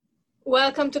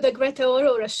Welcome to the Greta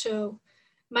Aurora Show.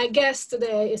 My guest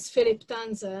today is Philipp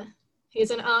Tanzer.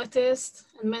 He's an artist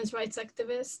and men's rights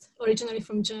activist, originally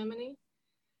from Germany.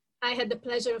 I had the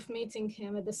pleasure of meeting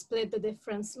him at the Split the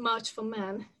Difference March for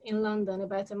Men in London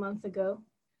about a month ago.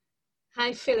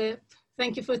 Hi, Philipp.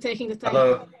 Thank you for taking the time.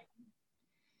 Hello.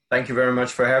 Thank you very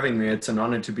much for having me. It's an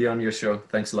honor to be on your show.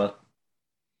 Thanks a lot.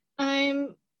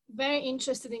 I'm very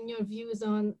interested in your views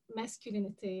on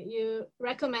masculinity. You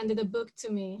recommended a book to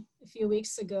me a few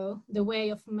weeks ago, The Way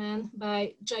of Man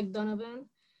by Jack Donovan.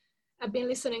 I've been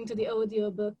listening to the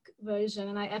audiobook version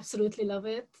and I absolutely love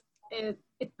it. It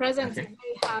presents a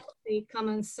very healthy,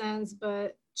 common sense,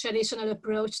 but traditional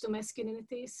approach to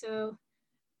masculinity. So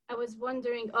I was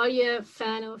wondering, are you a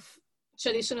fan of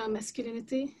traditional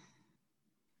masculinity?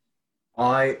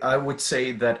 I would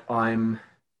say that I'm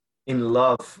in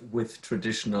love with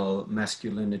traditional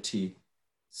masculinity.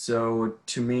 So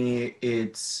to me,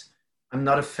 I'm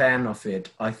not a fan of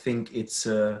it. I think it's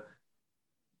a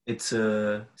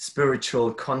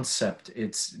spiritual concept.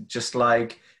 It's just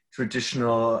like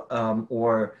traditional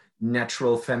or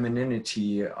natural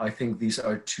femininity. I think these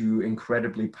are two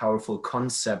incredibly powerful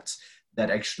concepts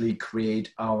that actually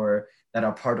that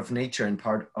are part of nature and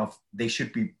they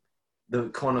should be the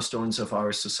cornerstones of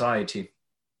our society.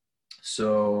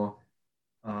 So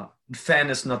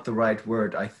fan is not the right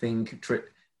word. I think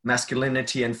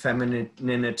masculinity and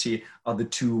femininity are the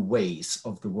two ways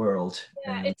of the world.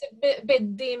 Yeah, and it's a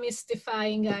bit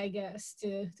demystifying, I guess,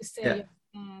 to say you're a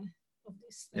fan of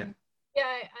this thing. Yeah,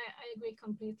 I agree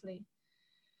completely.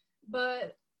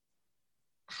 But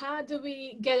how do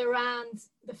we get around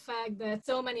the fact that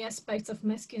so many aspects of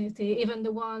masculinity, even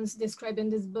the ones described in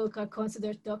this book, are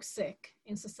considered toxic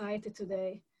in society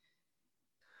today?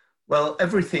 Well,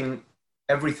 everything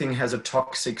has a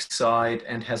toxic side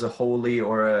and has a holy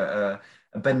or a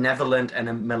benevolent and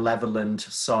a malevolent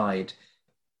side.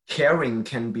 Caring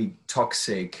can be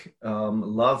toxic.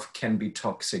 Love can be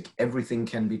toxic. Everything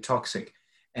can be toxic.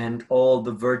 And all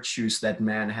the virtues that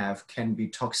men have can be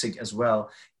toxic as well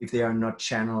if they are not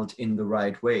channeled in the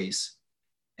right ways.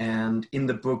 And in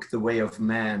the book, The Way of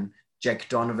Man, Jack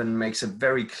Donovan makes a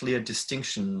very clear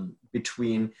distinction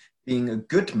between being a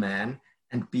good man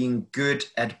and being good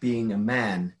at being a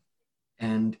man.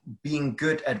 And being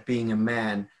good at being a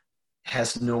man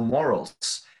has no morals.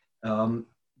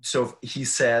 So he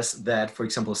says that, for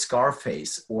example,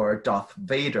 Scarface or Darth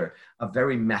Vader are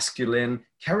very masculine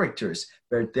characters,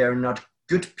 but they're not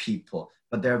good people,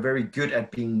 but they're very good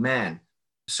at being man.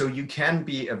 So you can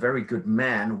be a very good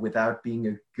man without being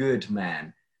a good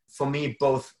man. For me,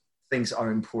 both things are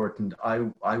important.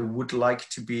 I would like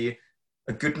to be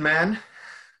a good man,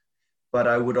 but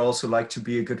I would also like to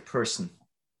be a good person.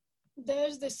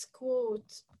 There's this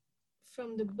quote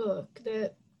from the book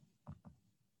that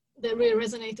really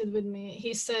resonated with me.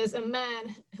 He says, a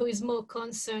man who is more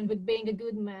concerned with being a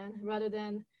good man rather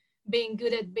than being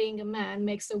good at being a man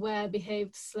makes a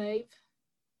well-behaved slave.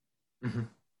 Mm-hmm.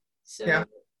 So yeah.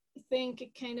 I think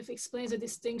it kind of explains the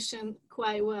distinction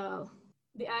quite well.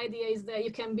 The idea is that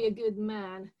you can be a good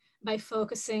man by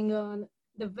focusing on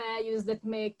the values that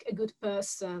make a good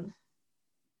person.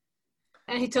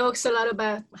 And he talks a lot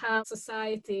about how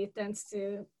society tends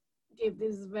to give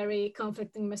these very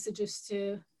conflicting messages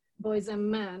to boys and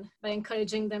men by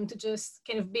encouraging them to just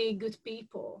kind of be good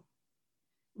people.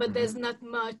 But there's not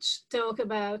much talk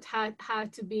about how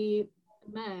to be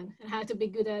a man and how to be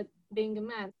good at being a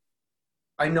man.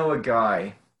 I know a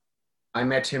guy. I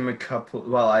met him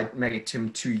I met him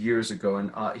 2 years ago,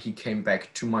 and he came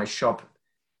back to my shop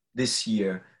this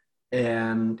year.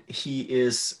 And he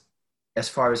is, as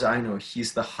far as I know,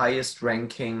 he's the highest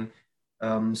ranking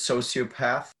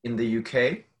sociopath in the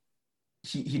UK.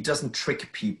 He doesn't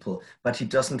trick people, but he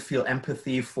doesn't feel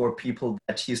empathy for people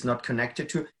that he's not connected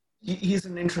to. He's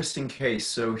an interesting case.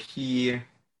 So he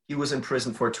was in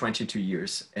prison for 22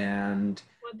 years. And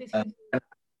what did he do?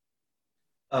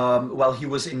 Well, he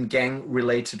was in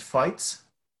gang-related fights.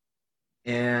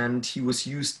 And he was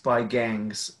used by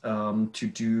gangs to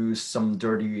do some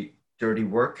dirty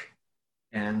work.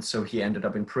 And so he ended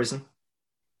up in prison.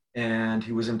 And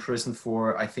he was in prison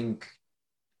for, I think,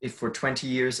 for 20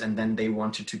 years, and then they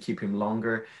wanted to keep him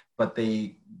longer, but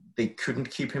they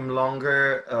couldn't keep him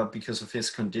longer because of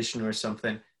his condition or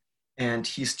something. And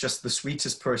he's just the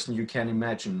sweetest person you can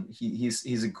imagine.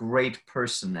 He's a great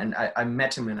person. And I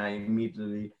met him and I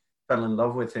immediately fell in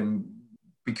love with him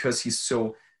because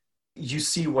you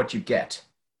see what you get.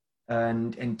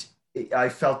 And I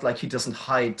felt like he doesn't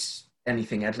hide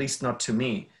anything, at least not to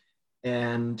me.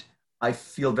 And I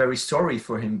feel very sorry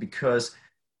for him because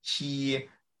he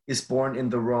is born in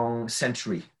the wrong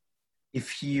century.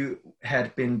 if he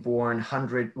had been born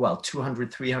 200,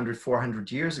 300,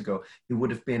 400 years ago, he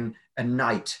would have been a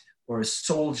knight or a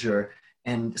soldier.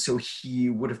 And so he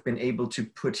would have been able to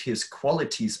put his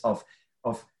qualities of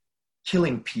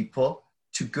killing people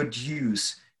to good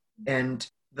use. And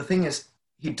the thing is,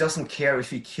 he doesn't care if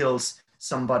he kills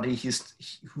somebody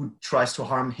who tries to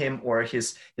harm him or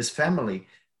his family,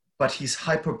 but he's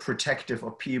hyper protective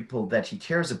of people that he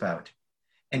cares about.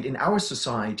 And in our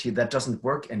society, that doesn't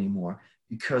work anymore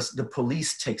because the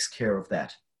police takes care of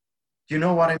that. Do you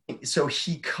know what I mean? So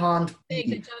he can't take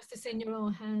the justice in your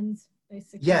own hands,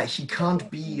 basically. Yeah, he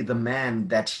can't be the man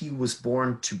that he was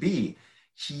born to be.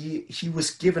 He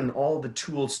was given all the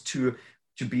tools to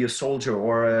be a soldier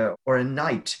or a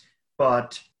knight,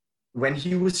 but when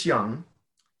he was young,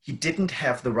 he didn't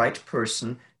have the right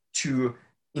person to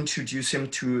introduce him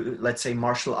to, let's say,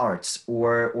 martial arts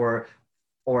or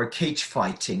cage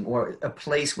fighting, or a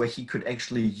place where he could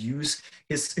actually use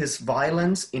his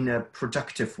violence in a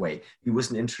productive way. He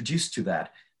wasn't introduced to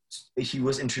that. He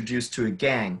was introduced to a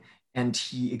gang, and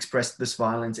he expressed this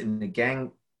violence in a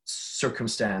gang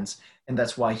circumstance, and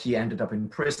that's why he ended up in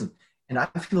prison. And I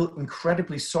feel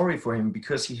incredibly sorry for him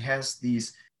because he has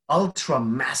these ultra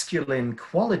masculine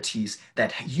qualities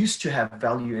that used to have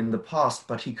value in the past,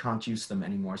 but he can't use them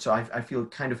anymore. So I feel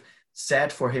kind of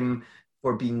sad for him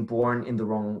for being born in the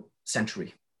wrong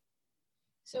century.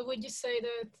 So would you say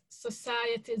that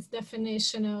society's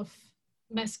definition of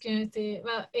masculinity,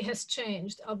 well, it has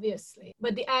changed, obviously,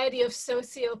 but the idea of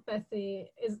sociopathy,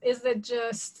 is that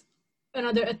just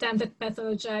another attempt at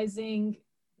pathologizing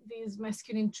these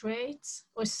masculine traits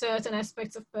or certain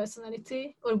aspects of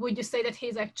personality? Or would you say that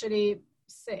he's actually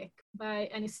sick by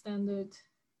any standard?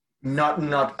 Not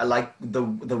like the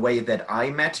way that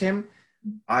I met him.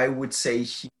 I would say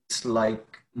he's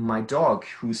like my dog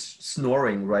who's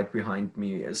snoring right behind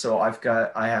me. So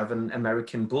I have an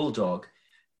American bulldog,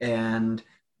 and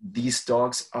these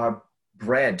dogs are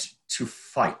bred to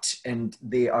fight, and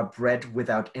they are bred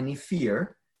without any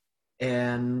fear.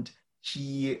 And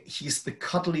he's the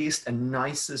cuddliest and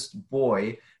nicest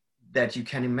boy that you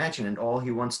can imagine, and all he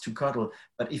wants to cuddle.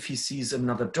 But if he sees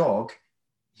another dog,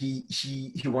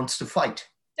 he wants to fight.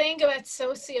 The thing about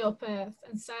sociopath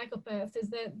and psychopath is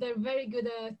that they're very good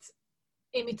at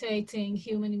imitating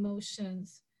human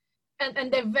emotions,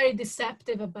 and they're very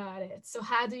deceptive about it. So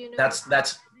how do you know?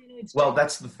 That's well,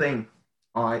 that's the thing.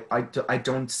 I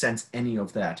don't sense any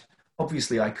of that.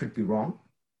 Obviously, I could be wrong,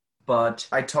 but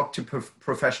I talked to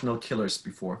professional killers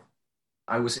before.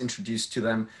 I was introduced to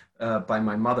them by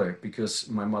my mother because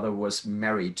my mother was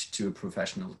married to a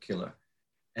professional killer,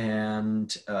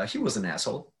 and he was an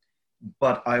asshole.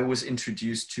 But I was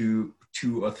introduced to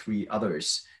 2 or 3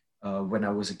 others when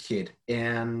I was a kid,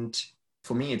 and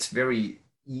for me, it's very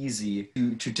easy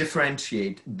to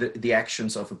differentiate the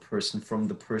actions of a person from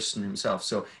the person himself.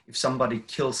 So if somebody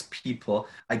kills people,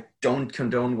 I don't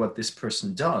condone what this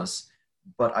person does,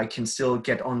 but I can still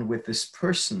get on with this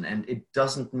person. And it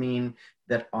doesn't mean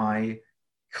that I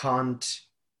can't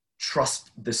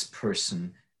trust this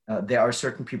person. There are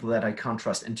certain people that I can't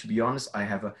trust. And to be honest, I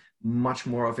have a much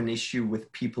more of an issue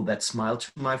with people that smile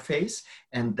to my face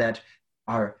and that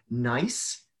are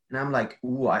nice. And I'm like,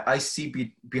 ooh, I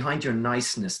see behind your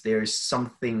niceness, there is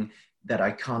something that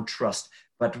I can't trust.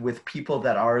 But with people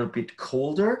that are a bit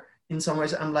colder in some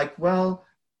ways, I'm like, well,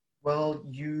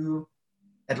 you,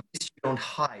 at least you don't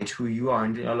hide who you are.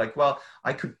 And you're like, well,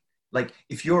 I could, like,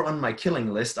 if you're on my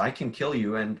killing list, I can kill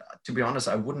you. And to be honest,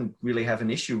 I wouldn't really have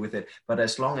an issue with it. But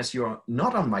as long as you're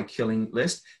not on my killing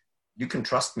list, you can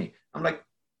trust me. I'm like,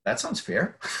 that sounds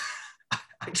fair.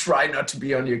 I try not to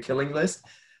be on your killing list.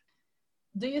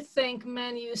 Do you think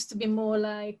men used to be more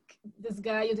like this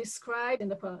guy you described in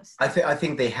the past? I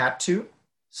think they had to.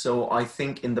 So I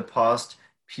think in the past,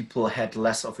 people had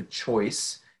less of a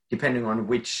choice depending on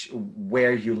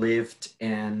where you lived.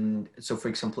 And so, for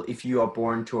example, if you are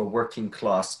born to a working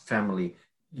class family,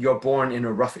 you're born in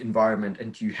a rough environment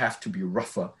and you have to be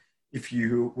rougher. If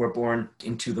you were born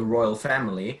into the royal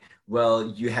family, well,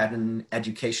 you had an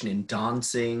education in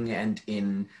dancing and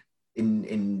in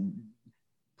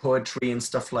poetry and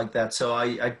stuff like that. So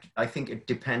I think it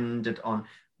depended on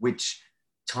which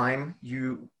time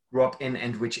you grew up in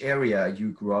and which area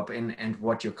you grew up in and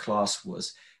what your class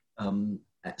was.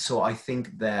 So I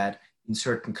think that in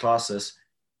certain classes,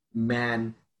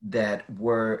 men that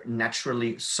were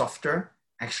naturally softer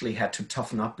actually had to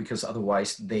toughen up because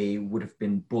otherwise they would have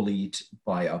been bullied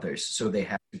by others. So they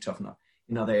had to toughen up.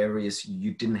 In other areas,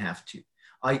 you didn't have to.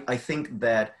 I think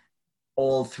that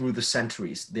all through the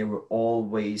centuries, there were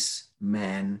always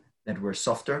men that were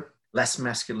softer, less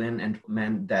masculine, and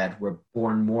men that were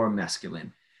born more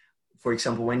masculine. for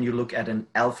example, when you look at an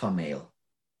alpha male,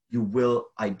 you will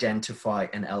identify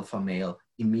an alpha male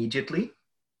immediately,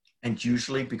 and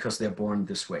usually because they're born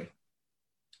this way.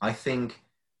 I think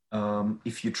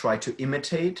if you try to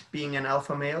imitate being an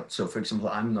alpha male, so for example,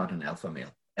 I'm not an alpha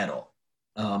male at all.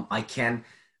 I can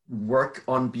work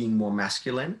on being more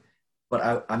masculine,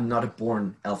 but I'm not a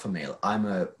born alpha male. I'm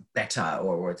a beta,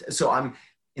 or so I'm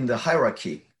in the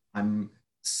hierarchy. I'm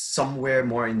somewhere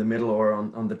more in the middle or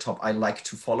on the top. I like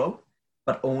to follow,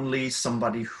 but only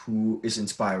somebody who is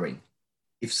inspiring.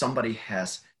 If somebody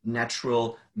has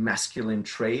natural masculine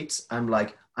traits, I'm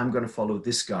like, I'm going to follow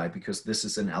this guy because this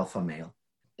is an alpha male.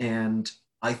 And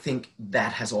I think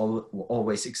that has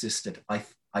always existed.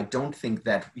 I don't think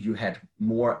that you had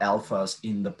more alphas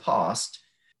in the past.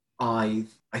 I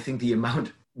think the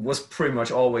amount was pretty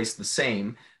much always the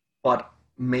same, but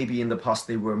maybe in the past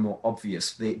they were more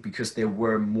obvious because there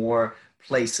were more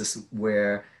places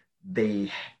where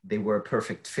they were a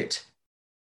perfect fit.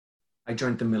 I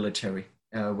joined the military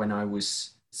when I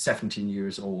was 17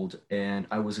 years old, and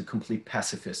I was a complete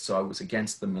pacifist, so I was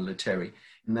against the military.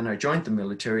 And then I joined the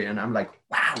military, and I'm like,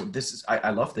 wow,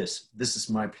 I love this. This is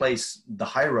my place. The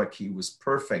hierarchy was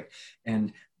perfect,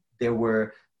 and there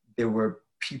were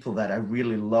people that I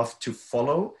really loved to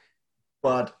follow,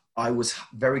 but I was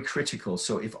very critical.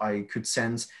 So if I could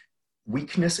sense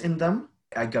weakness in them,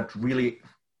 I got really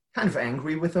kind of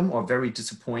angry with them or very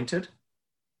disappointed.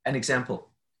 An example.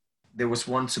 There was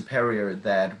one superior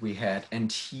that we had,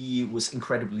 and he was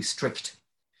incredibly strict.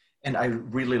 And I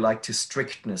really liked his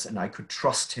strictness, and I could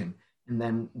trust him. And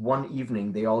then one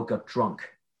evening, they all got drunk,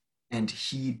 and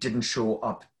he didn't show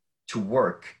up to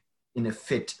work in a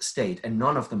fit state, and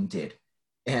none of them did.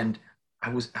 And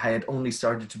I had only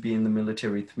started to be in the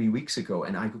military 3 weeks ago,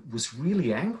 and I was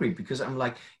really angry because I'm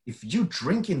like, if you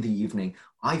drink in the evening,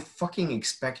 I fucking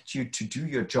expect you to do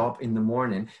your job in the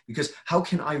morning, because how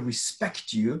can I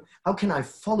respect you? How can I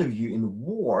follow you in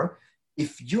war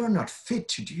if you're not fit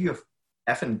to do your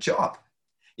effing job?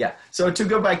 Yeah, so to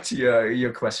go back to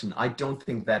your question, I don't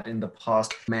think that in the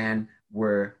past men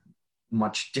were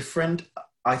much different.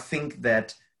 I think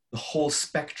that the whole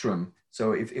spectrum,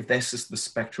 so if this is the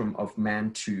spectrum of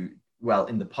man to, well,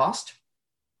 in the past,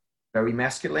 very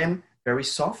masculine, very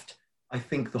soft, I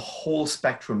think the whole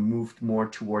spectrum moved more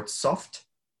towards soft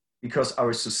because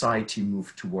our society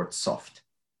moved towards soft.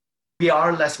 We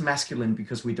are less masculine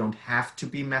because we don't have to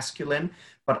be masculine,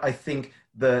 but I think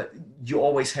you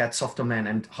always had softer men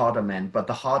and harder men, but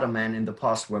the harder men in the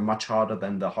past were much harder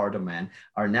than the harder men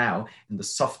are now, and the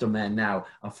softer men now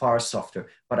are far softer.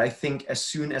 But I think as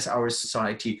soon as our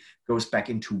society goes back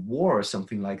into war or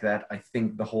something like that, I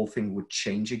think the whole thing would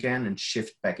change again and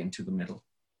shift back into the middle,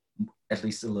 at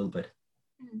least a little bit.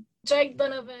 Jake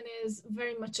Donovan is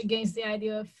very much against the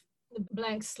idea of the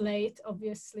blank slate,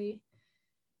 obviously.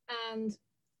 And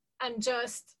I'm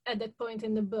just at that point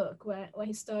in the book where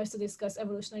he starts to discuss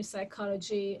evolutionary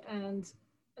psychology and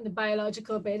the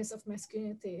biological basis of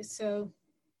masculinity. So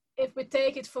if we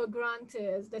take it for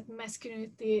granted that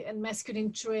masculinity and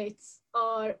masculine traits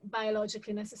are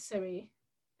biologically necessary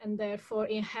and therefore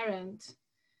inherent,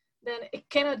 then it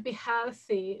cannot be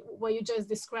healthy what you just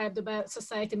described about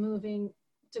society moving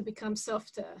to become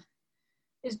softer.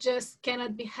 It just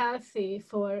cannot be healthy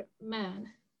for men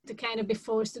to kind of be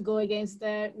forced to go against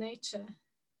their nature.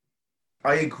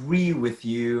 I agree with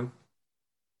you,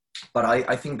 but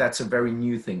I think that's a very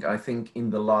new thing. I think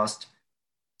in the last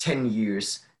 10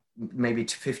 years, maybe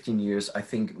to 15 years, I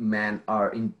think men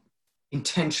are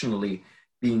intentionally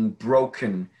being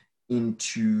broken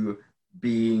into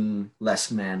being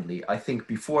less manly. I think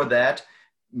before that,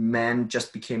 men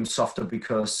just became softer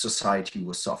because society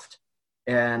was soft.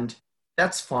 And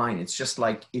that's fine. It's just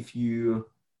like if you...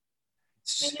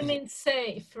 You mean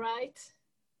safe, right?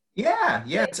 Yeah,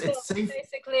 it's so safe.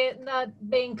 basically not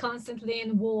being constantly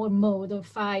in war mode or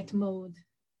fight mode.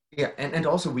 Yeah, and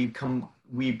also we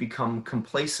become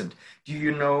complacent. Do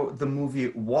you know the movie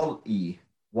Wall-E?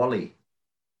 Wall-E?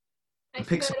 I've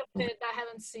heard of it, I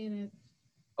haven't seen it.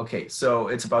 Okay, so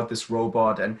it's about this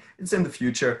robot, and it's in the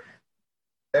future,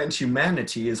 and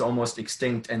humanity is almost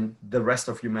extinct, and the rest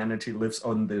of humanity lives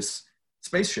on this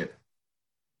spaceship.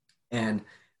 And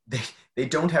they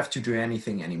don't have to do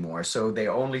anything anymore. So they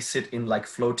only sit in like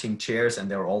floating chairs, and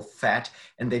they're all fat,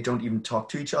 and they don't even talk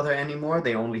to each other anymore.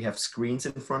 They only have screens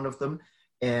in front of them.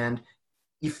 And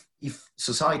if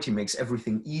society makes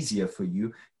everything easier for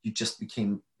you, you just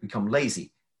become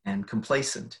lazy and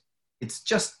complacent. It's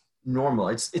just normal.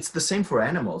 It's the same for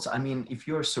animals. I mean, if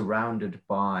you're surrounded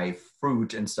by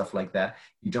fruit and stuff like that,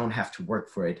 you don't have to work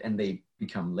for it, and they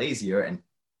become lazier and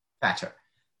fatter.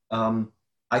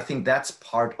 I think that's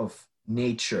part of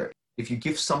nature. If you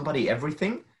give somebody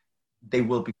everything, they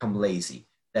will become lazy.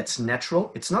 That's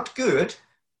natural. It's not good,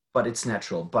 but it's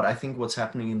natural. But I think what's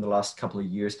happening in the last couple of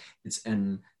years, it's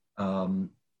an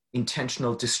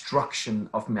intentional destruction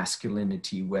of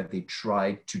masculinity where they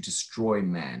try to destroy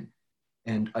man.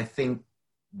 And I think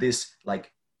this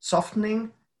like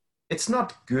softening, it's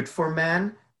not good for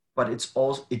man, but it's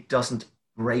also, it doesn't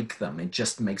break them. It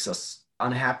just makes us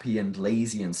unhappy and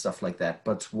lazy and stuff like that.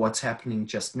 But what's happening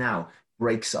just now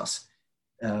breaks us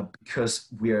because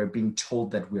we are being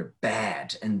told that we're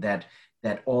bad and that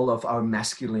all of our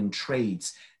masculine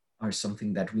traits are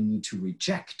something that we need to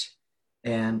reject.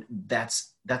 And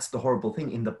that's the horrible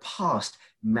thing. In the past,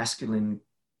 masculine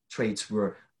traits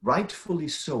were rightfully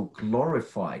so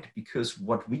glorified because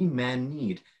what we men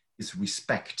need is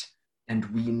respect. And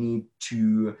we need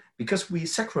to, because we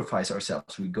sacrifice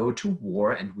ourselves, we go to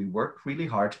war and we work really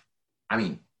hard. I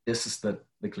mean, this is the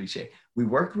cliche. We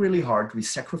work really hard, we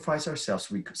sacrifice ourselves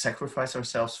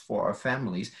for our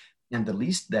families. And the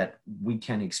least that we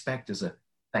can expect is a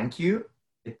thank you.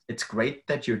 It's great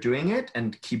that you're doing it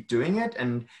and keep doing it.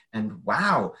 And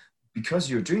wow, because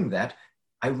you're doing that,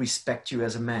 I respect you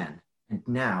as a man. And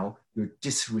now you're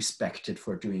disrespected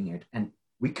for doing it. And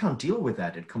we can't deal with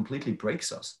that. It completely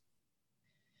breaks us.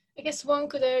 I guess one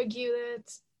could argue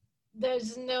that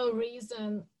there's no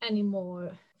reason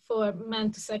anymore for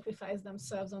men to sacrifice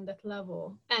themselves on that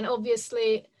level. And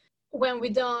obviously, when we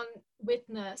don't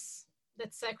witness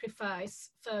that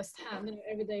sacrifice firsthand in our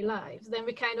everyday lives, then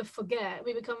we kind of forget.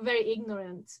 We become very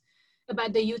ignorant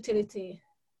about the utility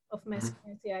of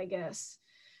masculinity, I guess.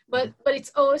 But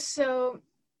it's also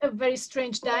a very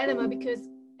strange dilemma because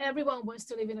everyone wants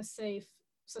to live in a safe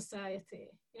society.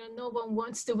 No one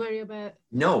wants to worry about.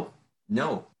 No.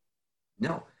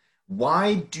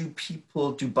 Why do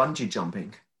people do bungee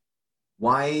jumping?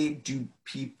 Why do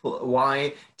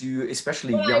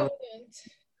especially young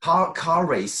car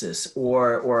races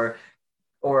or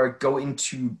go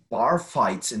into bar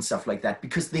fights and stuff like that?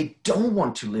 Because they don't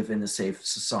want to live in a safe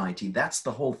society. That's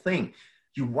the whole thing.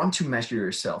 You want to measure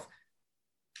yourself.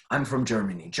 I'm from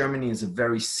Germany. Germany is a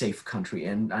very safe country,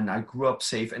 and I grew up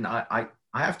safe, and I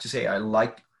have to say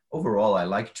overall I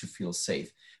like to feel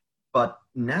safe. But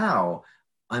now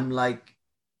I'm like,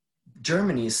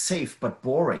 Germany is safe but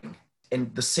boring,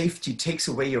 and the safety takes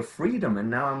away your freedom. And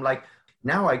now I'm like,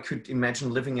 now I could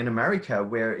imagine living in America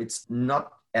where it's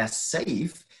not as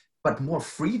safe but more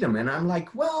freedom. And I'm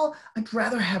like, well, I'd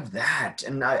rather have that,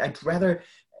 and I'd rather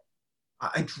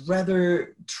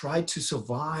try to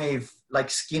survive, like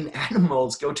skin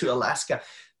animals, go to Alaska.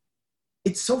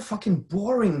 It's so fucking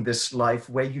boring, this life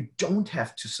where you don't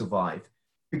have to survive.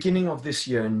 Beginning of this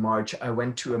year in March, I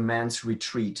went to a man's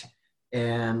retreat,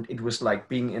 and it was like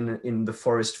being in the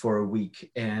forest for a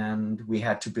week, and we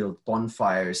had to build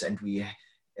bonfires, and we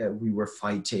were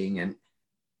fighting, and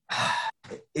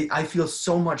I feel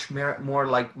so much more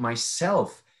like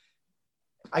myself.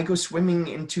 I go swimming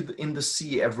in the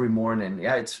sea every morning.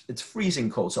 Yeah, it's freezing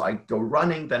cold. So I go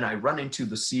running, then I run into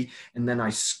the sea, and then I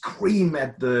scream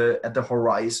at the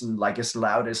horizon like as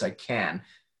loud as I can.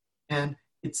 And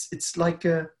it's like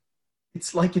a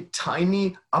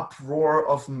tiny uproar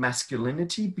of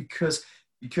masculinity because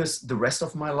the rest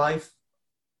of my life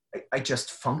I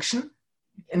just function.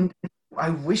 And I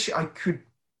wish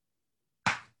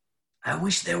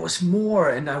there was more,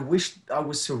 and I wish I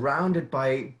was surrounded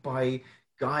by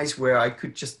guys where I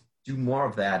could just do more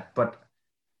of that. But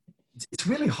it's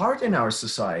really hard in our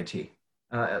society.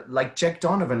 Like Jack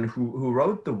Donovan, who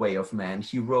wrote The Way of Man,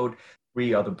 he wrote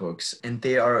 3 other books, and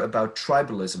they are about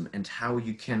tribalism and how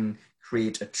you can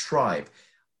create a tribe.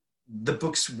 The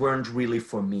books weren't really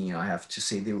for me, I have to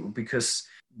say, because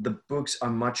the books are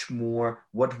much more,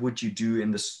 what would you do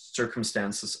in the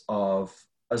circumstances of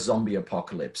a zombie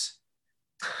apocalypse?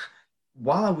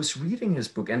 While I was reading his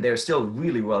book, and they're still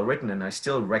really well written, and I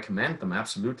still recommend them,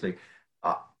 absolutely,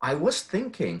 I was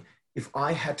thinking, if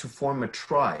I had to form a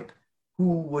tribe,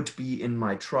 who would be in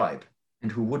my tribe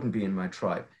and who wouldn't be in my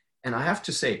tribe? And I have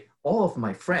to say, all of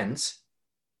my friends,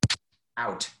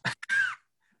 out.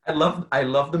 I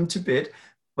love them to bit,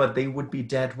 but they would be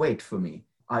dead weight for me.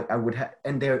 I would have,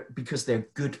 and because they're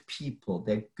good people,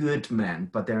 they're good men,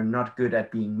 but they're not good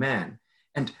at being men.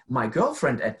 And my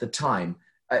girlfriend at the time,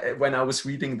 when I was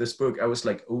reading this book, I was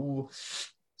like, oh,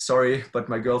 sorry, but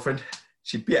my girlfriend,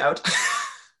 she'd be out.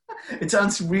 It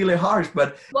sounds really harsh,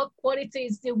 but... What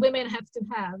qualities do women have to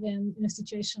have in a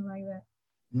situation like that?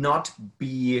 Not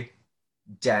be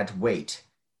dead weight.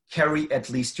 Carry at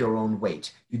least your own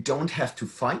weight. You don't have to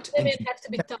fight. Women have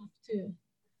to be tough too.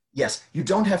 Yes, you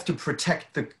don't have to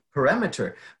protect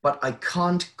parameter, but I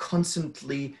can't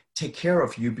constantly take care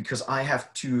of you because I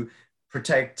have to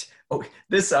protect. Oh,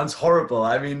 this sounds horrible.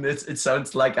 I mean, it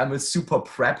sounds like I'm a super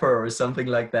prepper or something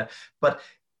like that. But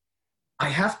I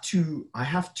have to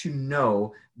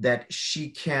know that she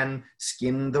can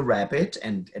skin the rabbit,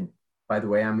 and by the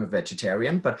way, I'm a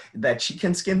vegetarian, but that she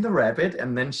can skin the rabbit,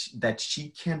 and then that she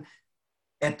can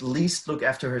at least look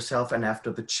after herself and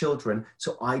after the children.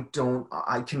 So I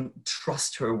can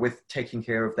trust her with taking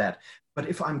care of that. But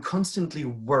if I'm constantly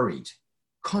worried,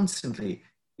 constantly,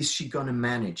 is she gonna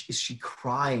manage? Is she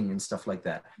crying and stuff like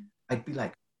that? I'd be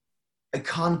like, I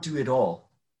can't do it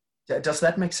all. Does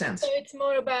that make sense? So it's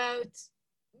more about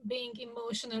being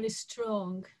emotionally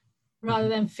strong rather Mhm.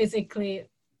 than physically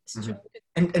Mhm. strong.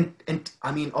 And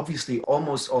I mean, obviously,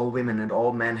 almost all women and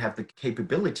all men have the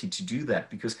capability to do that,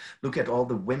 because look at all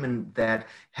the women that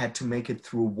had to make it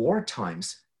through war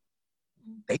times.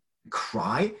 They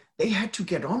cry. They had to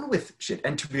get on with shit.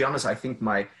 And to be honest, I think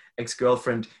my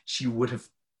ex-girlfriend, she would have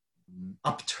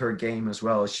upped her game as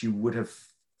well. She would have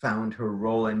found her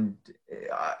role, and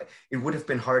it would have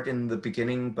been hard in the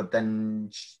beginning, but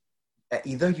then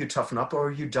either you toughen up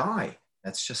or you die.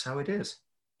 That's just how it is.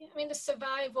 Yeah, I mean, the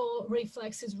survival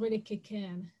reflexes really kick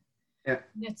in Yeah.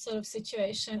 that sort of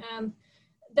situation. And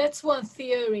that's one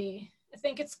theory. I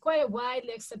think it's quite a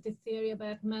widely accepted theory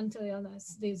about mental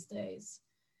illness these days.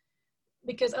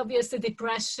 Because obviously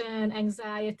depression,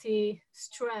 anxiety,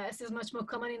 stress is much more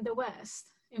common in the West,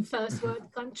 in first Mhm.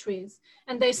 world countries.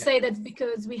 And they Yeah. say that's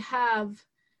because we have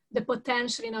the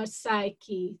potential in our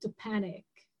psyche to panic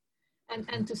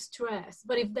and to stress.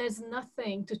 But if there's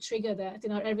nothing to trigger that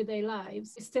in our everyday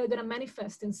lives, it's still going to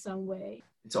manifest in some way.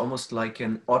 It's almost like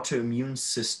an autoimmune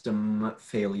system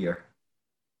failure.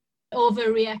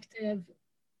 Overreactive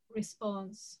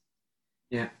response.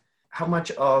 Yeah. How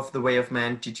much of The Way of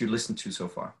Man did you listen to so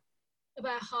far? I'm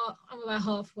about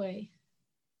halfway.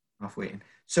 Halfway in.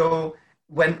 So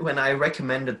when I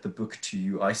recommended the book to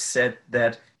you, I said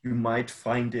that you might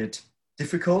find it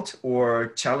difficult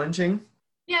or challenging.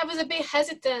 Yeah, I was a bit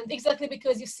hesitant, exactly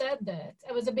because you said that.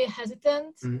 I was a bit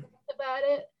hesitant Mhm. about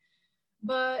it.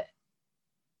 But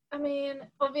I mean,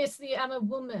 obviously, I'm a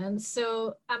woman,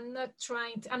 so I'm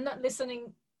not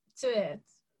listening to it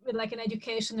with like an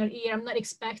educational ear. I'm not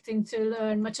expecting to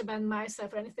learn much about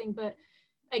myself or anything, but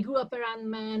I grew up around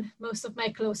men. Most of my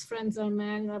close friends are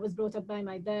men. I was brought up by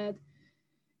my dad.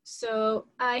 So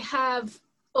I have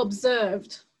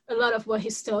observed a lot of what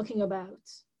he's talking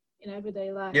about in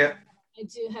everyday life. Yeah. I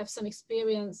do have some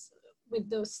experience with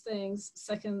those things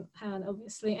secondhand,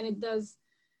 obviously, and it does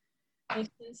make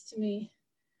sense to me.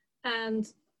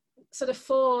 And so the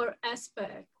four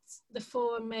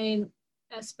main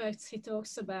aspects he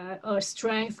talks about are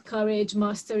strength, courage,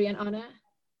 mastery, and honor.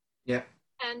 Yeah.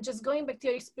 And just going back to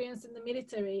your experience in the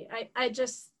military, I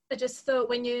just thought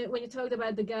when you talked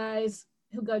about the guys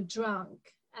who got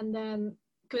drunk and then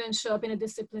couldn't show up in a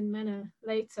disciplined manner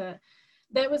later,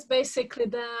 that was basically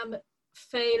them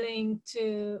failing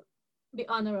to be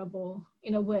honorable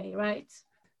in a way, right?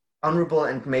 Honorable,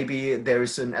 and maybe there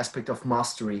is an aspect of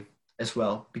mastery as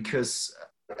well, because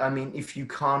I mean, if you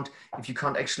can't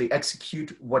actually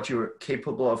execute what you're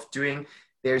capable of doing,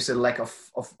 there's a lack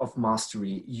of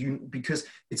mastery. Because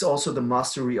it's also the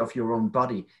mastery of your own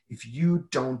body. If you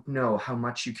don't know how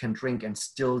much you can drink and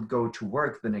still go to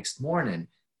work the next morning,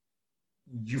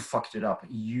 you fucked it up.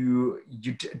 You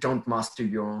don't master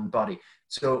your own body.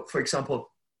 So for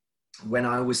example, when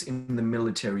I was in the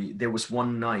military, there was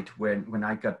one night when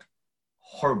I got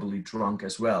horribly drunk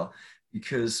as well,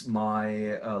 because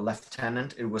my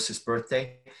lieutenant, it was his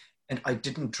birthday, and I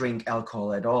didn't drink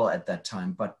alcohol at all at that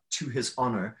time, but to his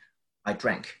honor, I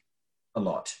drank a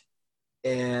lot.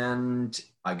 And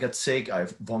I got sick, I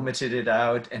vomited it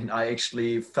out, and I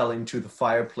actually fell into the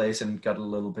fireplace and got a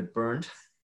little bit burned.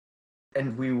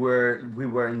 And we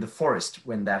were in the forest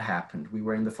when that happened. We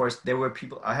were in the forest. There were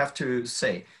people, I have to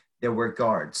say, there were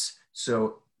guards.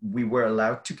 So we were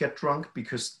allowed to get drunk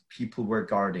because people were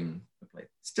guarding the place.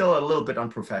 Still a little bit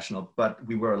unprofessional, but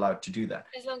we were allowed to do that.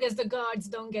 As long as the guards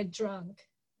don't get drunk.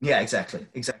 Yeah, exactly.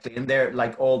 And there,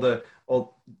 like all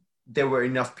there were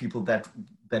enough people that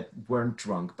weren't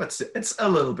drunk, but it's a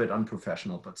little bit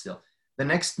unprofessional, but still. The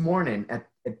next morning at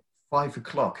 5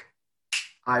 o'clock,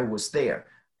 I was there,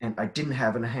 and I didn't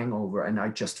have a hangover, and I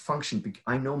just functioned.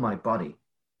 I know my body,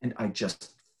 and I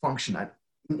just function.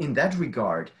 In that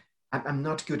regard, I'm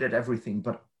not good at everything,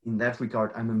 but in that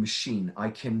regard, I'm a machine. I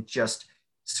can just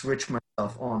switch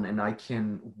myself on, and I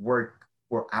can work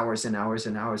for hours and hours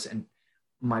and hours, and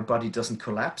my body doesn't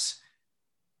collapse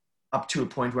up to a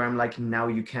point where I'm like, now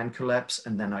you can collapse,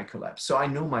 and then I collapse. So I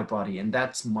know my body, and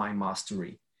that's my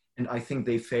mastery. And I think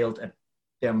they failed at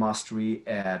their mastery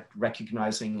at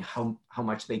recognizing how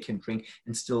much they can drink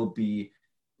and still be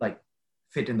like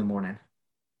fit in the morning.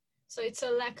 So it's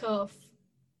a lack of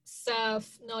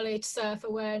self-knowledge,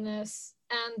 self-awareness,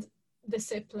 and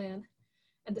discipline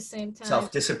at the same time.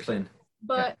 Self-discipline.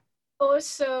 But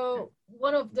also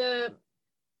one of the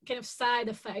kind of side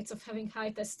effects of having high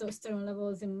testosterone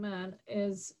levels in men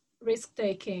is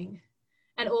risk-taking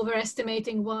and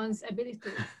overestimating one's ability.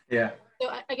 Yeah. So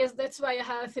I guess that's why a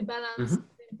healthy balance is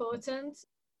important.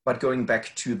 But going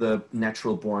back to the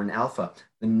natural born alpha,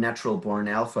 the natural born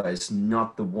alpha is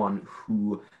not the one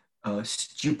who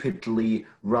stupidly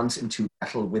runs into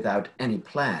battle without any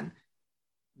plan.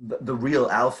 The real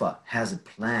alpha has a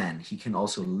plan. He can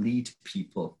also lead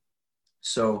people.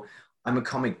 So I'm a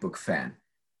comic book fan,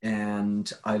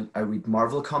 and I read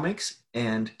Marvel comics,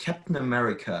 and Captain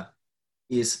America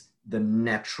is the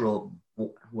natural,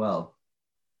 well,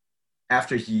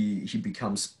 after he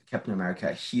becomes Captain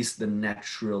America, he's the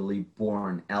naturally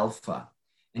born alpha.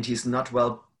 And he's not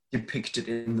well depicted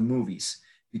in the movies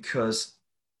because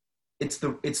it's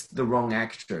the wrong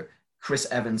actor. Chris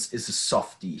Evans is a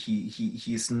softie.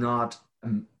 He's not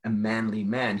a manly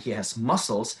man. He has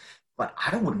muscles, but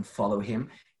I wouldn't follow him.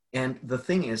 And the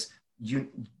thing is, you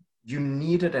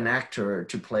needed an actor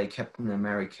to play Captain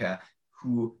America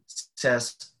who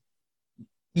says,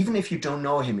 even if you don't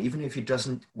know him, even if he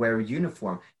doesn't wear a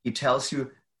uniform, he tells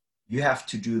you, you have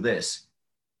to do this.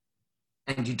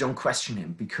 And you don't question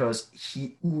him because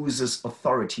he oozes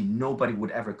authority. Nobody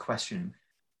would ever question him.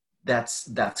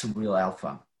 That's a real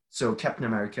alpha. So Captain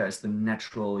America is the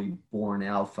naturally born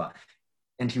alpha.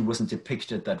 And he wasn't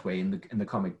depicted that way in the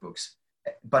comic books.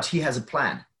 But he has a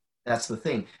plan. That's the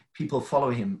thing. People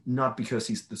follow him not because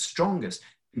he's the strongest.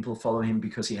 People follow him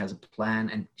because he has a plan,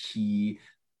 and he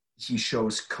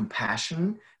shows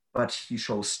compassion, but he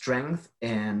shows strength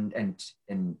and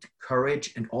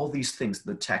courage and all these things,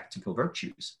 the tactical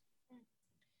virtues.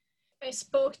 I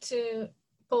spoke to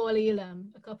Paul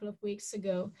Elam a couple of weeks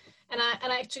ago, and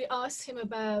I actually asked him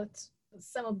about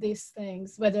some of these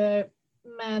things, whether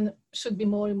men should be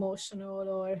more emotional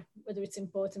or whether it's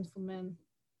important for men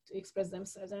to express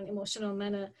themselves in an emotional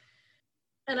manner.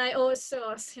 And I also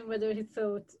asked him whether he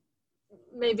thought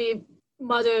maybe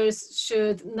mothers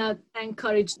should not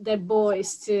encourage their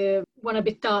boys to want to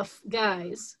be tough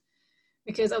guys,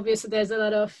 because obviously there's a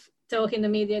lot of talk in the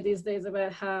media these days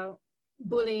about how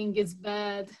bullying is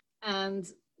bad, and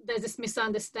there's this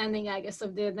misunderstanding, I guess,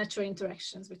 of the natural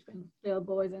interactions between little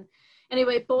boys. And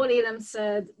anyway, Paul Elam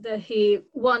said that he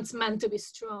wants men to be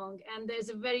strong, and there's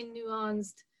a very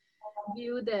nuanced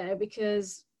view there,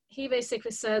 because he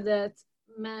basically said that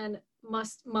men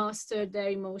must master their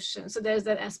emotions. So there's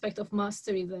that aspect of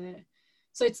mastery there.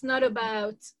 So it's not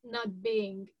about not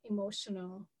being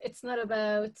emotional. It's not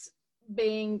about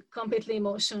being completely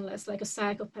emotionless like a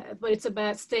psychopath, but it's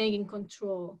about staying in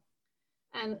control.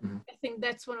 And I think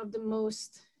that's one of the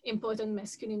most important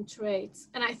masculine traits.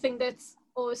 And I think that's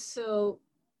also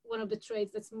one of the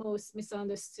traits that's most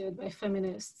misunderstood by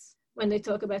feminists when they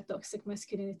talk about toxic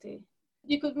masculinity.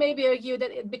 You could maybe argue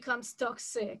that it becomes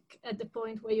toxic at the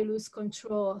point where you lose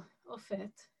control of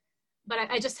it. But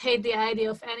I just hate the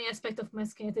idea of any aspect of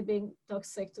masculinity being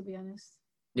toxic, to be honest.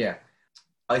 Yeah.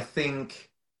 I think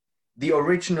the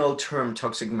original term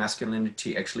toxic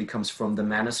masculinity actually comes from the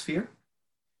manosphere.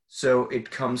 So it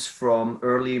comes from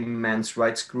early men's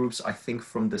rights groups, I think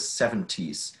from the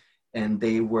 70s. And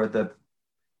they were the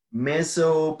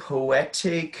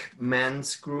mesopoetic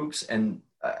men's groups. And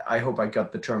I hope I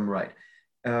got the term right.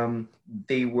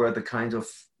 They were the kind of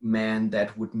men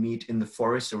that would meet in the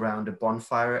forest around a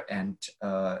bonfire and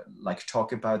like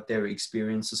talk about their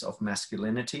experiences of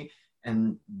masculinity.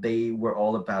 And they were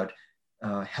all about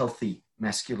healthy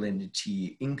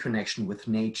masculinity in connection with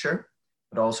nature,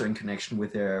 but also in connection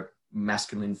with their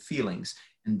masculine feelings.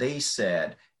 And they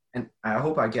said, and I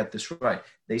hope I get this right,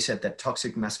 they said that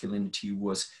toxic masculinity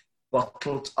was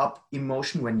bottled up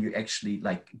emotion when you actually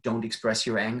like don't express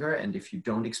your anger, and if you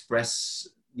don't express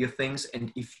your things,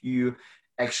 and if you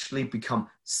actually become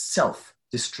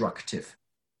self-destructive.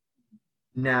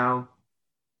 Now,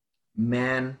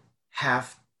 men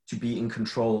have to be in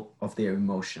control of their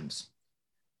emotions.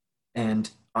 And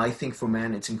I think for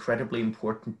men, it's incredibly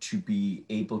important to be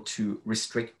able to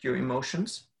restrict your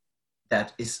emotions.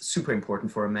 That is super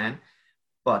important for a man,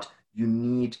 but you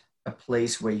need a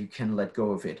place where you can let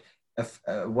go of it.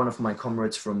 One of my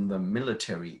comrades from the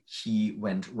military, he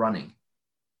went running,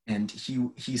 and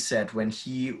he said when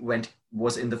he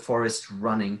was in the forest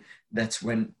running, that's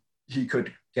when he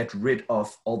could get rid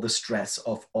of all the stress,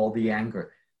 of all the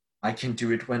anger. I can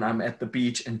do it when I'm at the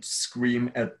beach and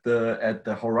scream at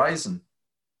the horizon.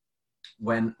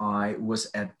 When I was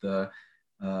at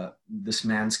this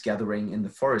man's gathering in the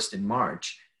forest in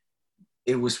March,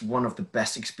 it was one of the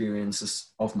best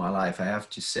experiences of my life, I have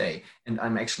to say. And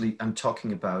I'm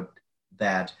talking about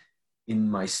that in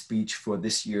my speech for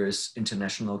this year's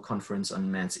International Conference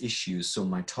on Men's Issues. So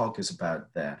my talk is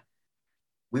about that.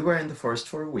 We were in the forest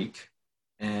for a week,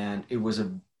 and it was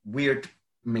a weird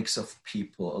mix of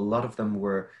people. A lot of them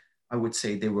were, I would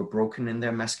say, they were broken in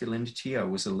their masculinity. I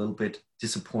was a little bit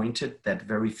disappointed that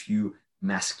very few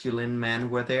masculine men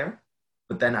were there.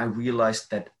 But then I realized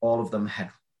that all of them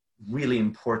had really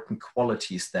important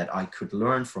qualities that I could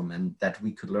learn from and that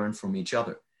we could learn from each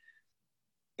other.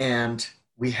 And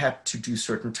we had to do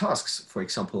certain tasks. For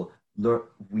example,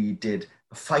 we did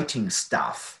fighting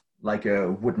staff, like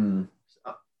a wooden,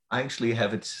 I actually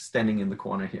have it standing in the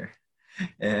corner here.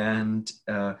 And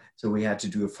so we had to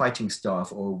do a fighting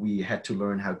staff, or we had to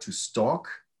learn how to stalk,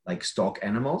 like stalk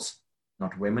animals,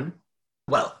 not women.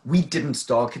 Well, we didn't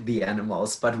stalk the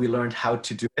animals, but we learned how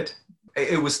to do it.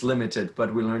 It was limited,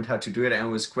 but we learned how to do it, and it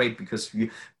was great because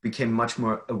you became much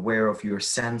more aware of your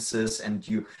senses, and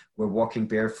you were walking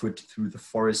barefoot through the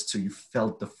forest, so you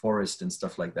felt the forest and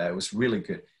stuff like that. It was really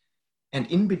good. And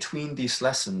in between these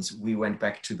lessons, we went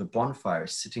back to the bonfire,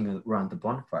 sitting around the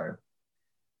bonfire,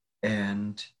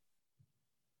 and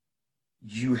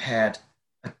you had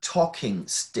a talking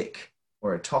stick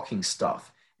or a talking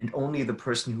staff, and only the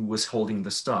person who was holding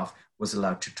the staff was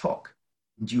allowed to talk.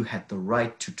 And you had the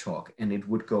right to talk, and it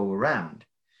would go around,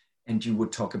 and you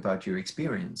would talk about your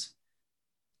experience.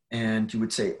 And you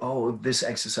would say, oh, this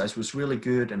exercise was really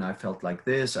good, and I felt like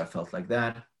this, I felt like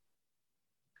that.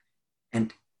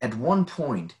 And at one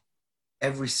point,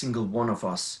 every single one of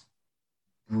us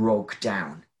broke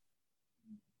down.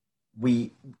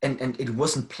 And it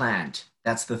wasn't planned.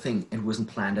 That's the thing. It wasn't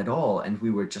planned at all. And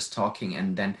we were just talking,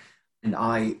 and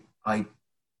I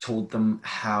told them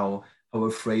how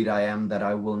afraid I am that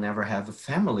I will never have a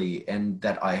family, and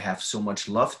that I have so much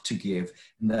love to give,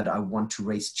 and that I want to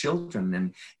raise children.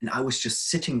 And I was just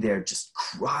sitting there, just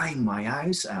crying my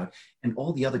eyes out. And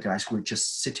all the other guys were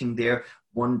just sitting there.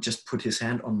 One just put his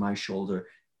hand on my shoulder,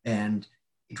 and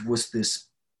it was this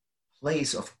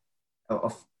place of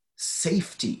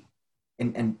safety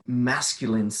and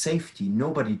masculine safety.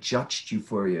 Nobody judged you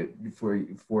for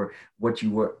what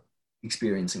you were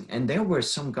experiencing. And there were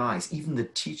some guys, even the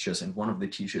teachers, and one of the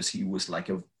teachers, he was like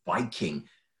a Viking,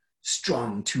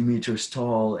 strong, 2 meters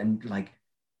tall, and like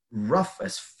rough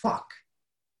as fuck.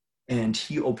 And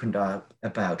he opened up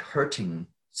about hurting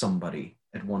somebody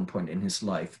at one point in his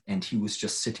life, and he was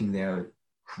just sitting there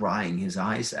crying his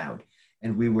eyes out.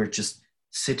 And we were just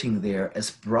sitting there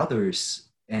as brothers,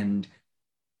 and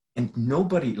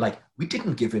nobody, like, we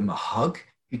didn't give him a hug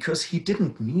because he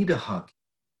didn't need a hug.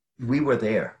 We were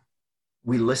there.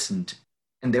 We listened,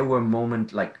 and there were a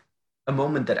moment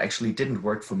that actually didn't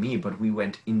work for me, but we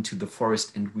went into the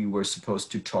forest, and we were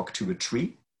supposed to talk to a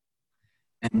tree,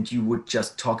 and you would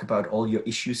just talk about all your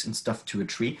issues and stuff to a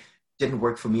tree. Didn't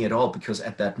work for me at all, because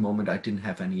at that moment I didn't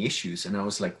have any issues, and I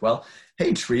was like, well,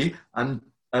 hey tree, I'm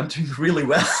doing really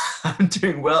well. I'm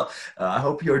doing well. I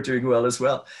hope you're doing well as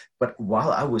well. But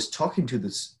while I was talking to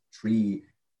this tree,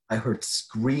 I heard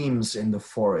screams in the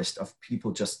forest of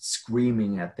people just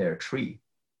screaming at their tree.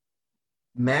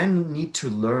 Men need to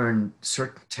learn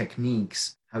certain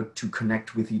techniques, how to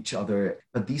connect with each other,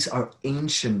 but these are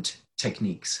ancient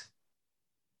techniques.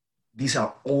 These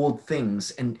are old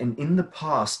things. And in the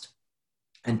past,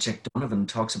 and Jack Donovan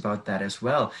talks about that as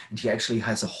well, and he actually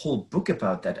has a whole book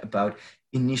about that, about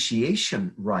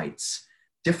initiation rites.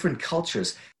 Different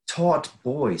cultures taught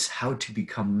boys how to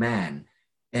become men,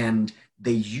 and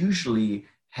they usually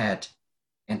had,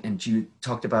 and you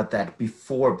talked about that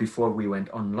before we went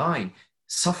online,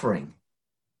 suffering.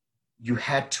 You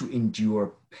had to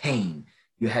endure pain.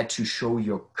 You had to show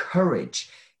your courage.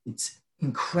 It's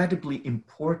incredibly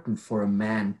important for a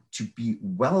man to be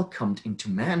welcomed into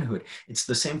manhood. It's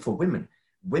the same for women.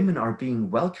 Women are being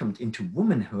welcomed into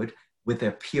womanhood with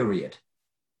their period.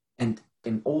 And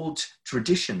in old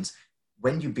traditions,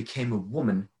 when you became a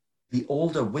woman, the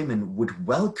older women would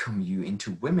welcome you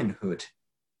into womanhood.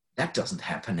 That doesn't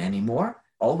happen anymore.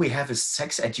 All we have is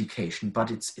sex education, but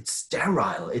it's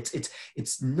sterile.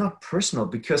 It's not personal,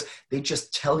 because they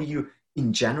just tell you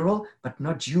in general, but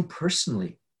not you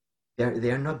personally.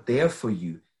 They're not there for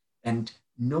you. And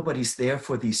nobody's there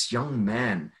for these young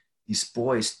men, these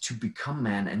boys, to become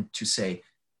men and to say,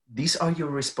 these are your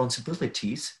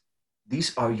responsibilities.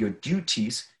 These are your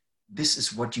duties. This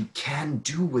is what you can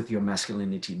do with your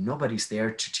masculinity. Nobody's there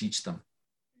to teach them.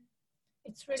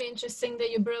 It's really interesting that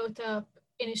you brought up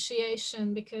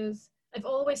initiation, because I've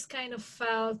always kind of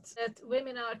felt that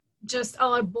women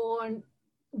are born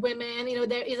women.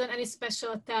 There isn't any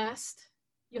special test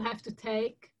you have to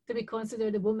take to be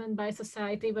considered a woman by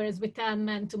society, whereas we tell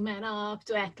men to man up,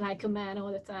 to act like a man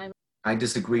all the time. I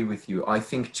disagree with you. I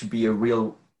think to be a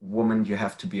real woman, you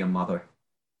have to be a mother,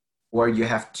 or you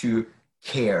have to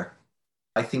care.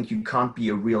 I think you can't be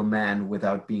a real man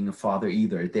without being a father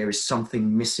either. There is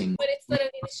something missing. But it's not an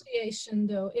initiation,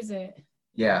 though, is it?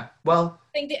 Yeah. Well,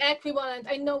 I think the equivalent,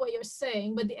 I know what you're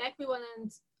saying, but the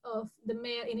equivalent of the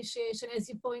male initiation, as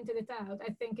you pointed it out,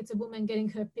 I think it's a woman getting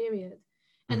her period.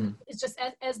 And it's just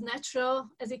as natural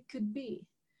as it could be.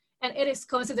 And it is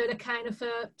considered a kind of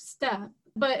a step.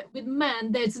 But with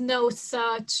men, there's no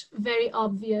such very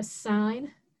obvious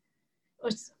sign, or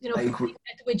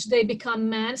at which they become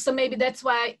men. So maybe that's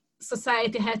why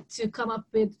society had to come up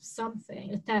with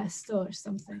something, a test or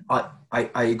something.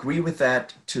 I agree with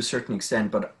that to a certain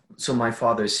extent, but so my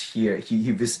father's here.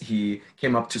 He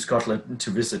came up to Scotland to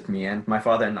visit me, and my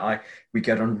father and we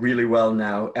get on really well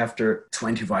now after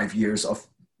 25 years of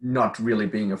not really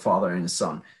being a father and a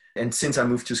son. And since I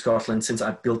moved to Scotland, since I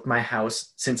built my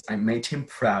house, since I made him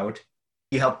proud,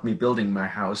 he helped me building my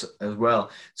house as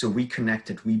well. So we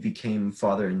connected, we became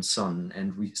father and son,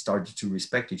 and we started to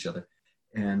respect each other.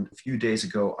 And a few days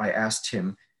ago, I asked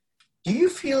him, do you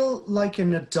feel like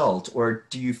an adult, or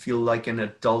do you feel like an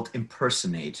adult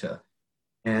impersonator?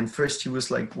 And first he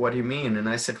was like, what do you mean? And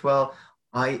I said, well,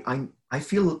 I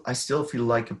still feel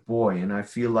like a boy, and I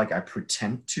feel like I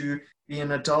pretend to be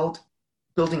an adult.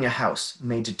 Building a house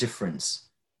made a difference.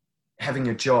 Having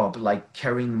a job, like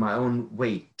carrying my own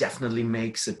weight, definitely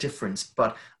makes a difference,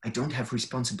 but I don't have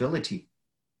responsibility.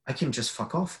 I can just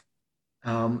fuck off.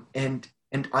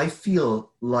 And I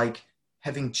feel like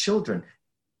having children,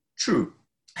 true,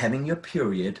 having your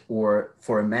period, or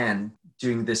for a man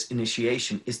doing this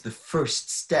initiation, is the first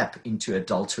step into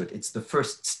adulthood. It's the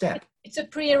first step. It's a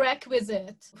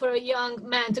prerequisite for a young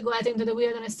man to go out into the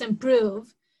wilderness and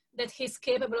prove that he's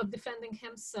capable of defending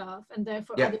himself, and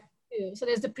therefore others too. So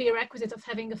there's the prerequisite of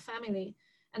having a family,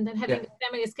 and then having a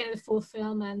family is kind of the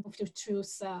fulfillment of your true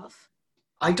self.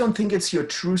 I don't think it's your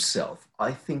true self.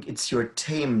 I think it's your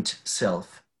tamed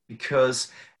self, because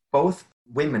both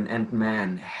women and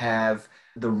men have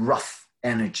the rough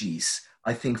energies.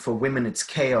 I think for women it's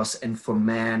chaos, and for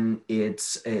men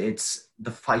it's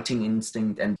the fighting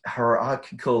instinct and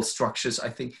hierarchical structures, I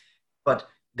think. But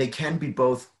they can be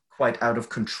both quite out of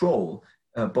control,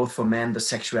 both for men, the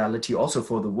sexuality, also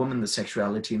for the woman, the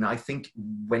sexuality. And I think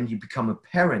when you become a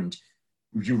parent,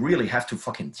 you really have to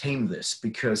fucking tame this,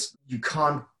 because you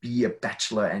can't be a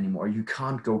bachelor anymore. You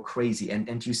can't go crazy.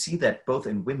 And you see that both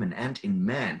in women and in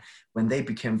men. When they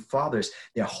become fathers,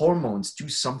 their hormones do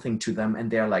something to them,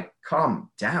 and they're like, calm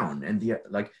down. And they're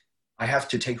like, I have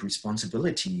to take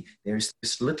responsibility. There's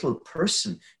this little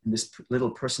person, and this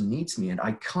little person needs me, and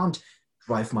I can't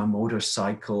drive my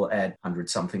motorcycle at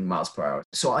 100-something miles per hour.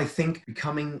 So I think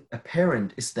becoming a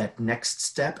parent is that next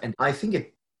step. And I think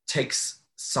it takes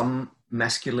some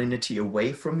masculinity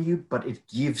away from you, but it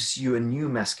gives you a new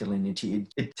masculinity.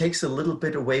 It takes a little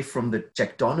bit away from the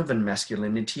Jack Donovan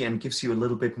masculinity and gives you a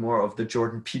little bit more of the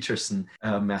Jordan Peterson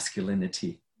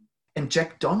masculinity. And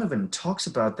Jack Donovan talks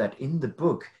about that in the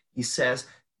book. He says,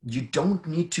 you don't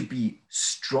need to be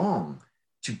strong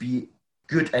to be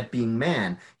good at being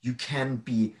man. You can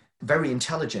be very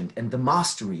intelligent, and the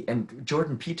mastery. And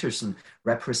Jordan Peterson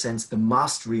represents the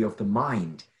mastery of the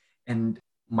mind. And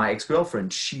my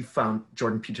ex-girlfriend, she found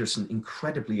Jordan Peterson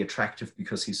incredibly attractive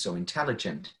because he's so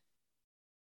intelligent.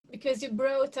 Because you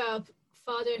brought up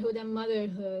fatherhood and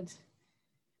motherhood.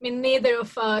 I mean, neither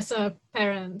of us are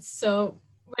parents, so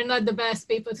we're not the best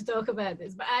people to talk about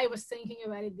this. But I was thinking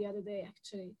about it the other day,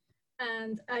 actually.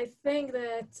 And I think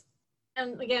that,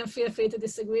 and again, feel free to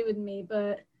disagree with me,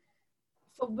 but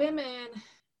for women,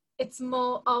 it's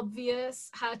more obvious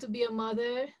how to be a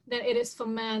mother than it is for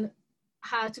men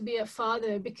how to be a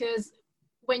father, because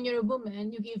when you're a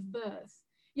woman, you give birth.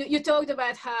 You talked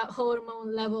about how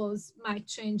hormone levels might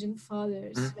change in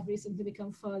fathers who recently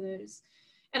become fathers.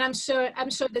 And I'm sure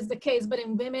that's the case, but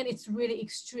in women, it's really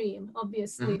extreme,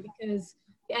 obviously, because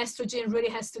the estrogen really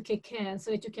has to kick in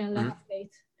so that you can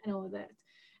lactate and all that.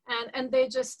 And they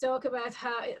just talk about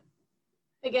how,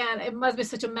 again, it must be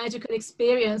such a magical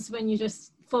experience when you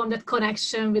just form that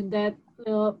connection with that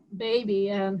little baby,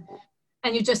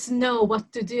 and you just know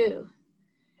what to do.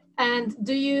 And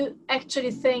do you actually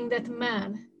think that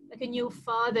man, like a new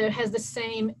father, has the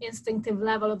same instinctive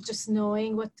level of just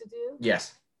knowing what to do?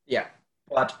 Yes. Yeah.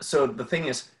 But so the thing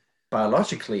is,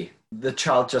 biologically, The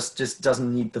child just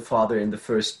doesn't need the father in the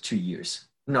first 2 years,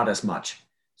 not as much.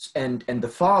 And the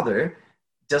father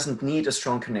doesn't need a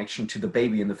strong connection to the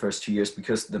baby in the first 2 years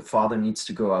because the father needs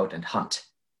to go out and hunt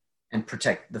and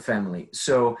protect the family.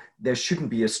 So there shouldn't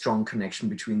be a strong connection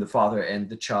between the father and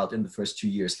the child in the first 2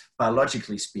 years,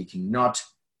 biologically speaking, not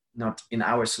in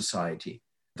our society.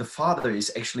 The father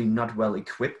is actually not well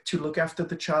equipped to look after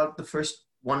the child the first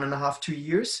 1.5, 2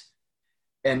 years.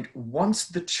 And once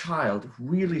the child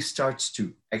really starts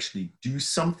to actually do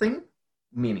something,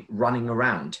 meaning running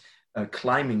around,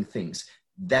 climbing things,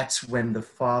 that's when the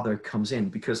father comes in,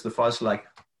 because the father's like,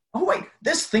 oh wait,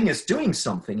 this thing is doing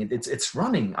something. It's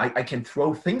running. I can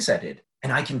throw things at it,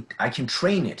 and I can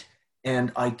train it,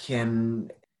 and I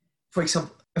can. For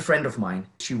example, a friend of mine,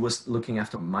 she was looking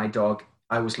after my dog.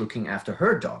 I was looking after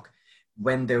her dog.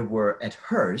 When they were at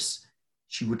hers,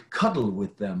 she would cuddle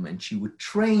with them, and she would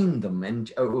train them,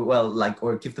 and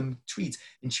or give them treats,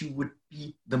 and she would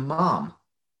be the mom.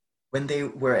 When they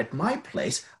were at my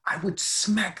place, I would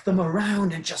smack them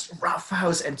around and just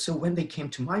roughhouse. And so when they came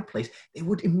to my place, they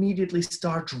would immediately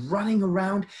start running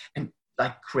around and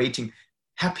like creating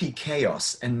happy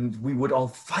chaos. And we would all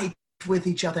fight with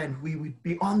each other, and we would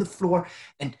be on the floor.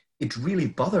 And it really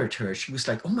bothered her. She was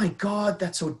like, oh my God,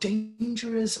 that's so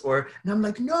dangerous. And I'm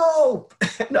like, no.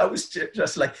 And I was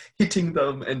just like hitting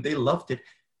them, and they loved it.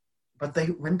 But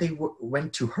when they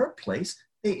went to her place,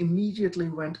 they immediately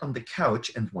went on the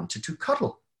couch and wanted to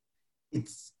cuddle.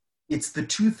 It's the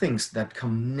two things that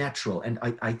come natural. And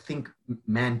I think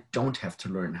men don't have to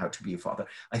learn how to be a father.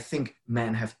 I think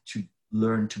men have to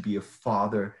learn to be a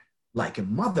father like a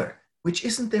mother, which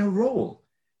isn't their role.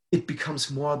 It becomes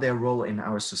more their role in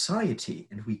our society,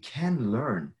 and we can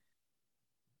learn.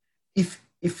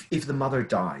 If the mother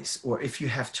dies, or if you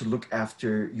have to look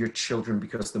after your children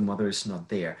because the mother is not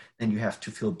there, then you have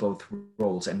to fill both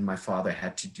roles. And my father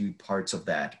had to do parts of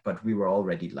that, but we were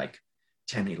already like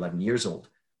 10, 11 years old.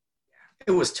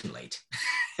 It was too late.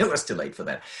 It was too late for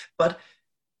that. But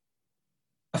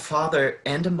a father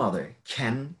and a mother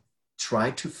can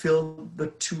try to fill the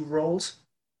two roles,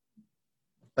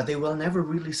 but they will never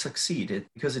really succeed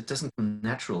because it doesn't come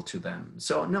natural to them.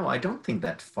 So no, I don't think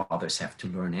that fathers have to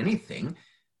learn anything.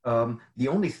 The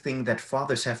only thing that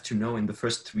fathers have to know in the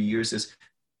first 3 years is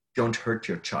don't hurt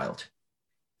your child.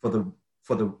 For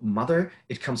the mother,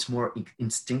 it comes more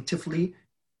instinctively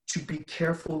to be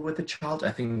careful with the child.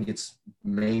 I think it's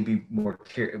maybe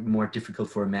more difficult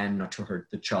for a man not to hurt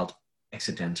the child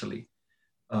accidentally.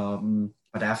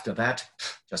 But after that,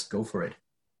 just go for it.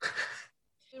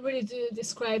 You really do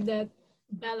describe that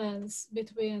balance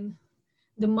between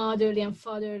the motherly and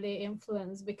fatherly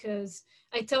influence, because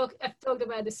I've talked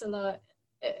about this a lot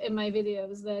in my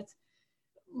videos, that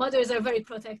mothers are very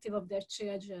protective of their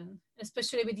children,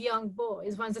 especially with young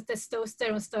boys. Once the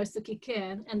testosterone starts to kick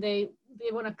in and they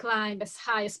want to climb as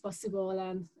high as possible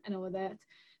and all that.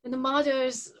 And the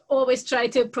mothers always try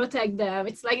to protect them.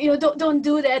 It's like, don't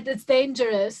do that, it's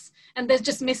dangerous. And that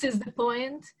just misses the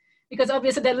point. Because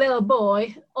obviously that little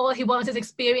boy, all he wants is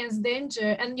experience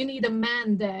danger, and you need a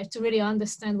man there to really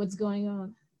understand what's going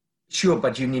on. Sure,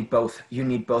 but you need both. You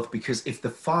need both, because if the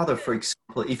father, for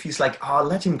example, if he's like,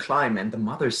 let him climb, and the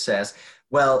mother says,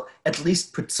 well, at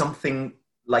least put something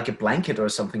like a blanket or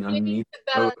something underneath. You need to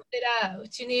balance it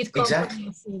out. You need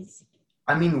compromises. Exactly.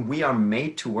 I mean, we are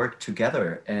made to work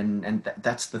together, and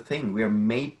that's the thing. We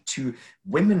are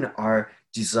women are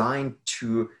designed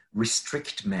to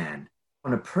restrict man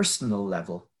on a personal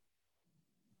level.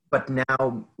 But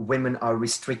now women are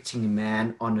restricting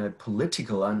man on a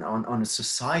political and on a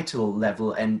societal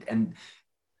level, and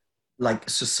like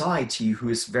society,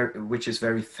 which is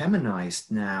very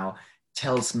feminized now,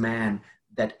 tells man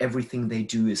that everything they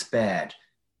do is bad.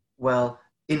 Well,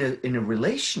 in a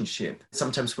relationship,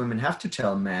 sometimes women have to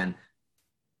tell man,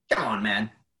 come on,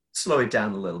 man, slow it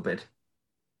down a little bit.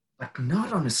 But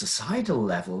not on a societal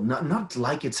level, not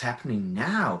like it's happening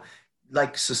now.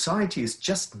 Like society is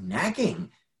just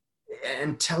nagging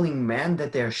and telling men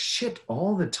that they're shit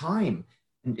all the time.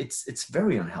 And it's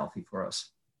very unhealthy for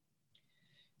us.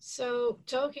 So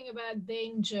talking about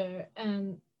danger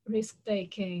and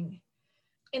risk-taking,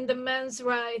 in the men's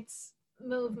rights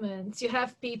movement, you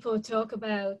have people talk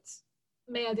about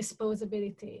male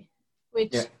disposability,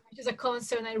 which is a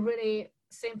concern I really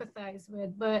sympathize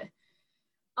with. But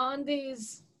aren't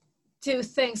these two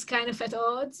things kind of at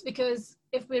odds? Because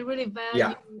if we really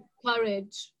value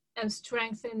courage and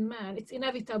strength in men, it's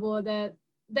inevitable that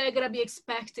they're going to be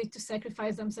expected to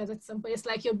sacrifice themselves at some point. It's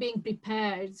like you're being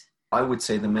prepared. I would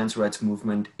say the men's rights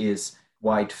movement is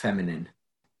quite feminine.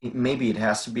 Maybe it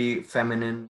has to be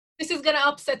feminine. This is going to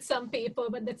upset some people,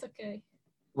 but that's okay.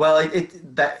 Well,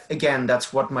 that again,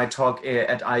 that's what my talk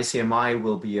at ICMI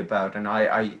will be about, and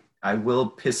I will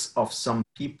piss off some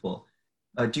people.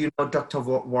 Do you know Dr.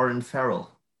 Warren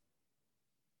Farrell?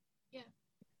 Yeah.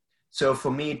 So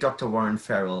for me, Dr. Warren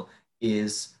Farrell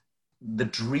is the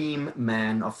dream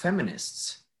man of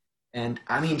feminists. And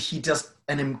I mean, he does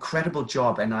an incredible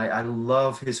job, and I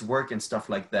love his work and stuff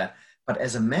like that. But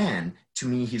as a man, to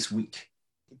me, he's weak.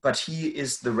 But he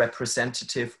is the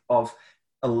representative of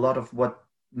a lot of what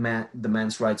the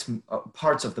man's rights,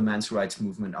 parts of the man's rights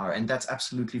movement are. And that's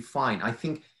absolutely fine. I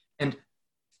think, and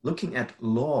looking at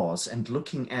laws and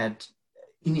looking at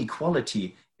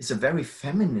inequality is a very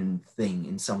feminine thing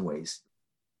in some ways.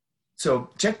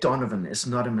 So Jack Donovan is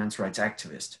not a men's rights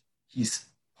activist. He's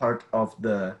part of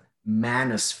the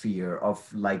manosphere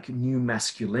of like new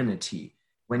masculinity.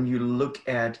 When you look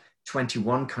at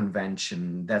 21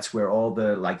 convention, that's where all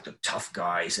the like the tough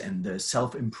guys and the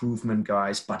self-improvement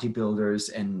guys,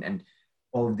 bodybuilders and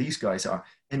all of these guys are.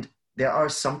 And there are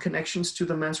some connections to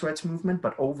the men's rights movement,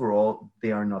 but overall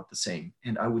they are not the same.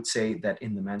 And I would say that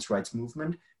in the men's rights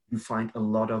movement, you find a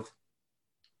lot of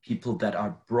people that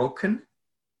are broken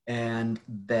and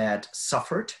that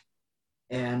suffered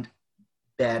and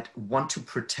that want to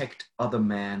protect other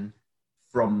men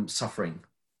from suffering.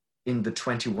 In the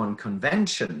 21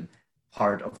 convention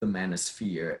part of the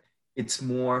manosphere, it's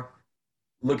more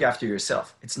look after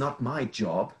yourself. It's not my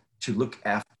job to look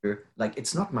after, like,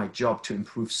 it's not my job to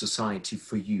improve society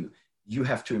for you. You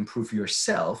have to improve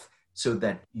yourself so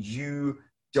that you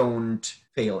don't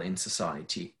fail in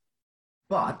society.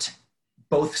 But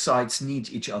both sides need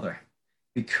each other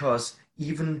because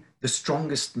even the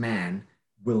strongest man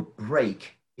will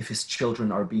break if his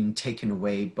children are being taken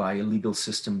away by a legal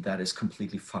system that is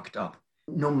completely fucked up.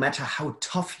 No matter how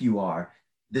tough you are,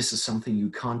 this is something you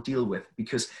can't deal with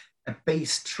because a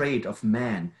base trait of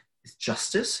man is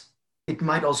justice. It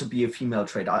might also be a female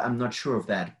trait. I'm not sure of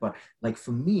that. But like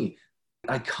for me,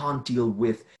 I can't deal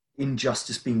with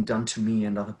injustice being done to me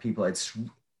and other people.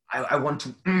 I want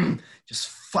to just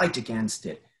fight against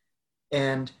it.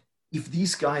 And if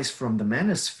these guys from the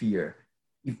manosphere,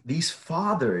 if these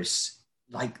fathers,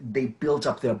 like they built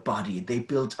up their body, they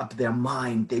built up their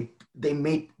mind, they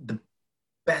made the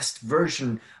best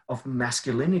version of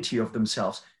masculinity of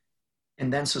themselves,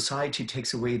 and then society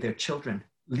takes away their children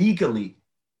legally,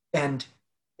 and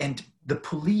and the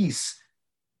police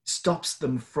stops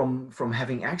them from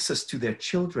having access to their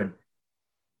children,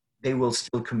 they will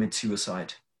still commit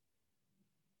suicide.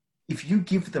 If you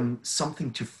give them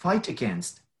something to fight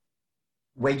against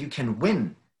where you can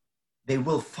win, they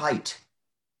will fight.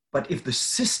 But if the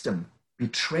system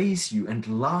betrays you and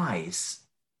lies,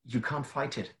 you can't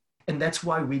fight it. And that's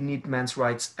why we need men's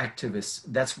rights activists.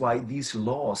 That's why these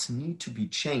laws need to be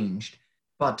changed.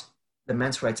 But the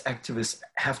men's rights activists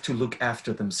have to look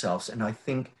after themselves. And I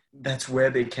think that's where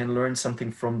they can learn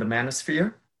something from the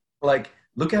manosphere. Like,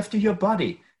 look after your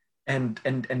body and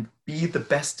be the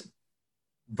best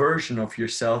version of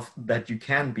yourself that you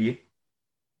can be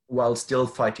while still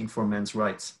fighting for men's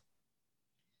rights.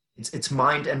 It's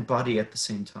mind and body at the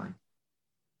same time.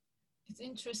 It's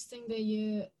interesting that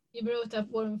you brought up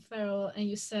Warren Farrell and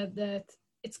you said that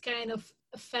it's kind of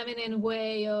a feminine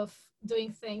way of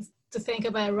doing things to think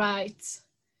about rights.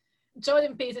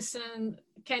 Jordan Peterson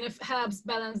kind of helps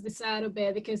balance this out a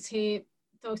bit because he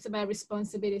talks about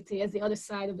responsibility as the other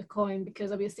side of the coin,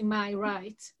 because obviously my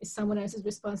right is someone else's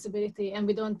responsibility, and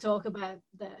we don't talk about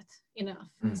that enough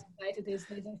in society these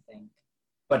days, I think.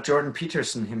 But Jordan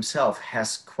Peterson himself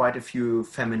has quite a few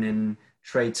feminine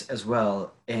traits as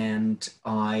well, and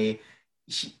I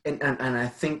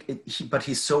think but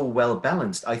he's so well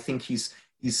balanced. I think he's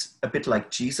a bit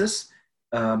like Jesus,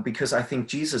 because I think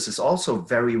Jesus is also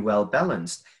very well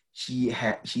balanced.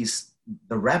 He's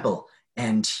the rebel,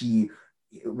 and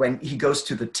when he goes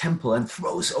to the temple and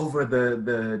throws over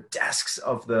the desks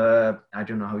of the, I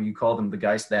don't know how you call them, the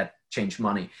guys that change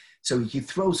money. So he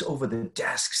throws over the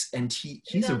desks, and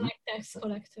he's a like tax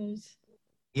collectors.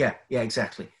 Yeah,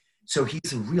 exactly. So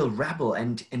he's a real rebel,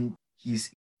 and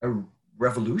he's a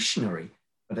revolutionary,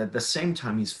 but at the same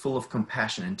time he's full of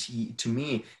compassion. And to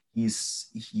me,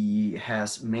 he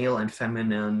has male and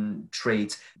feminine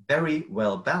traits very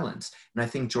well balanced. And I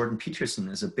think Jordan Peterson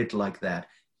is a bit like that.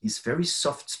 He's very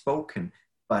soft spoken,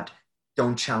 but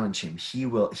don't challenge him.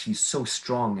 He's so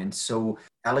strong and so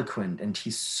eloquent, and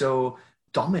he's so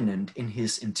dominant in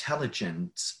his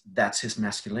intelligence. That's his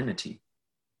masculinity.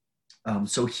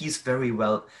 So he's very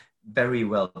well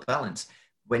balanced.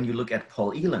 When you look at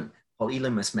Paul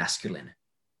Elam is masculine.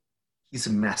 He's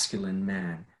a masculine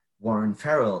man. Warren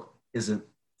Farrell is a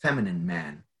feminine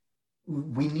man.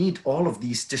 We need all of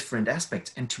these different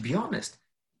aspects. And to be honest,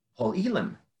 Paul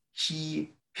Elam,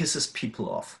 he pisses people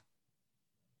off.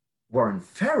 Warren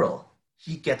Farrell,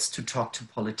 he gets to talk to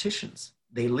politicians.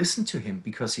 They listen to him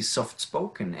because he's soft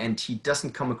spoken and he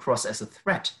doesn't come across as a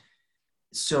threat.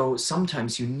 So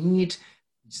sometimes you need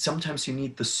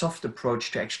the soft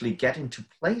approach to actually get into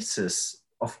places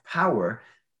of power,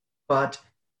 but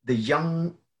the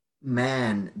young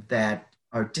men that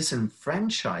are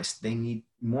disenfranchised, they need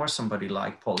more somebody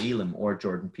like Paul Elam or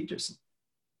Jordan Peterson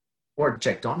or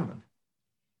Jack Donovan.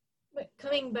 But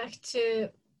coming back to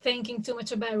thinking too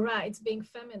much about rights being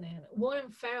feminine,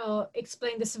 Warren Farrell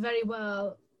explained this very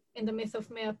well in The Myth of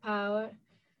Male Power,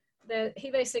 that he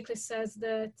basically says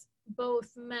that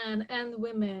both men and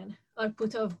women are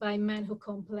put off by men who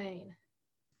complain.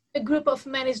 A group of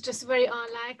men is just very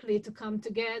unlikely to come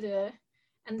together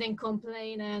and then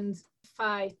complain and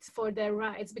fight for their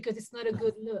rights because it's not a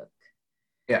good look.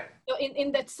 Yeah. So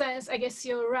in that sense, I guess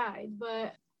you're right,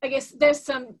 but I guess there's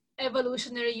some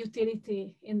evolutionary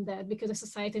utility in that because a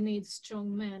society needs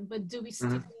strong men. But do we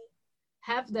still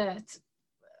have that?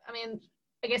 I mean,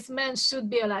 I guess men should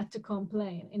be allowed to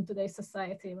complain in today's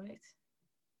society, right?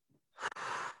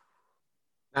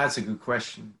 That's a good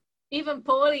question. Even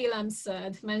Paul Elam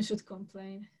said men should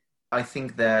complain. I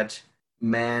think that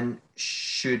men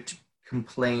should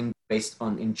complain based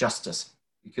on injustice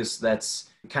because that's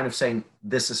kind of saying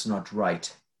this is not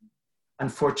right.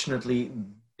 Unfortunately,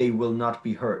 they will not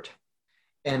be heard.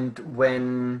 And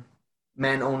when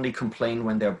men only complain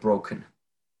when they're broken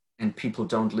and people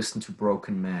don't listen to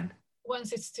broken men.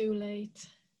 Once it's too late.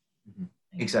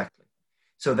 Exactly.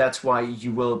 So that's why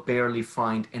you will barely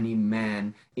find any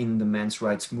man in the men's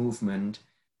rights movement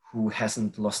who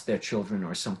hasn't lost their children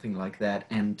or something like that.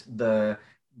 And the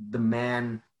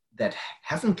men that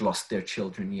haven't lost their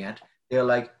children yet, they're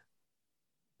like,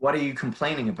 what are you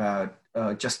complaining about?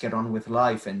 Just get on with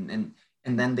life. And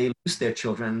then they lose their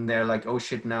children and they're like, oh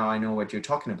shit, now I know what you're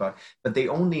talking about. But they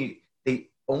only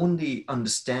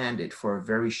understand it for a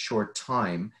very short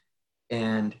time,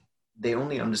 and they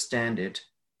only understand it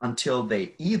until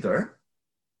they either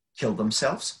kill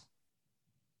themselves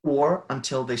or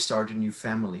until they start a new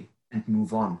family and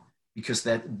move on, because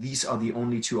these are the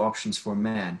only two options for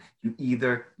man. You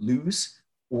either lose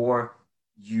or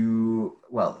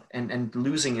and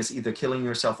losing is either killing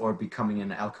yourself or becoming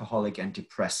an alcoholic and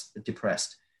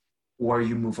depressed, or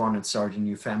you move on and start a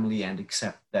new family and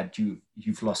accept that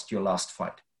you've lost your last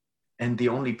fight. And the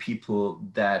only people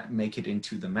that make it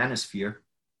into the manosphere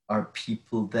are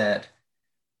people that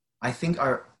I think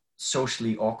are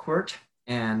socially awkward,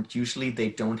 and usually they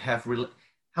don't have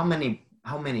how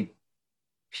many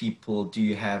people do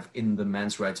you have in the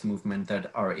men's rights movement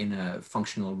that are in a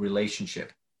functional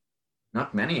relationship?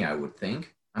 Not many, I would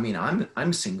think. I mean,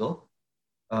 I'm single,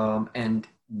 and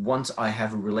once I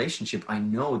have a relationship, I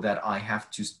know that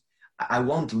I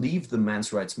won't leave the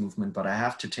men's rights movement, but I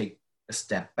have to take a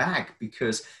step back,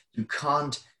 because you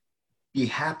can't be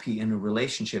happy in a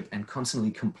relationship and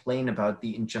constantly complain about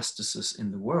the injustices in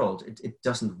the world. It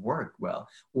doesn't work well.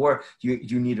 Or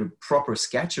you need a proper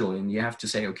schedule, and you have to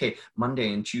say, okay,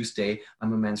 Monday and Tuesday,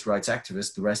 I'm a men's rights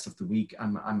activist. The rest of the week,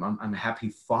 I'm a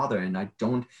happy father, and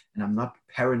I'm not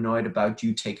paranoid about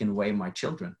you taking away my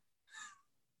children.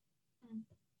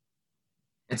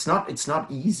 It's not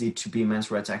easy to be a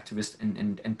men's rights activist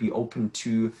and be open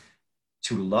to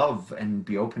love and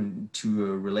be open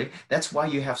to relate. That's why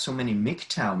you have so many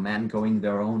MGTOW men going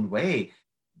their own way.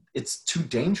 It's too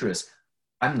dangerous.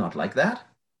 I'm not like that.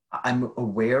 I'm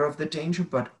aware of the danger,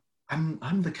 but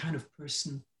I'm the kind of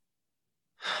person.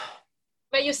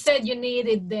 But you said you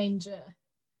needed danger.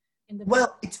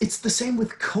 Well, it's the same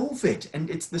with COVID, and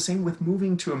it's the same with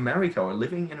moving to America or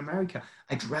living in America.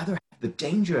 I'd rather have the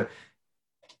danger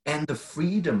and the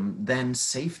freedom than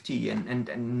safety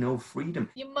and no freedom.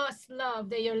 You must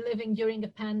love that you're living during a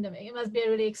pandemic. It must be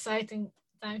a really exciting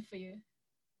time for you.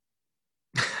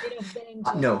 Bit of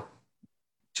danger. No,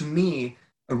 to me,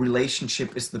 a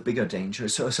relationship is the bigger danger.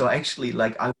 So actually,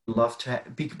 like, I would love to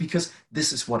because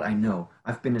this is what I know.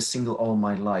 I've been a single all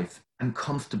my life. I'm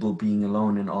comfortable being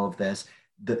alone in all of this.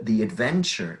 The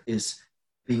adventure is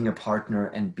being a partner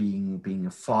and being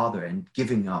a father and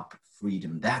giving up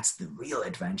freedom. That's the real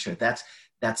adventure. That's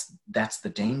the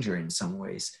danger in some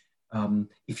ways.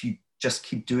 If you just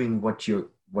keep doing what you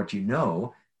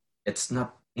know, it's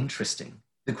not interesting.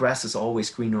 The grass is always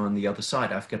greener on the other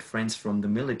side. I've got friends from the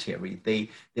military.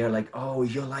 They're like, oh,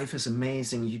 your life is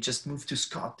amazing. You just moved to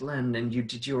Scotland and you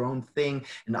did your own thing.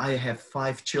 And I have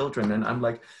 5 children. And I'm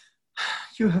like,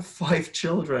 you have 5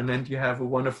 children and you have a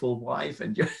wonderful wife.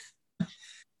 And you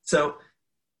so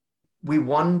we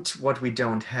want what we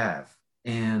don't have.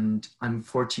 And I'm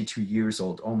 42 years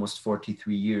old, almost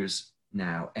 43 years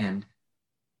now. And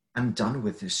I'm done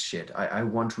with this shit. I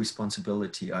want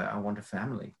responsibility. I want a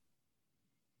family.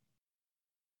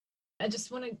 I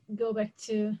just want to go back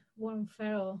to Warren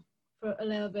Farrell for a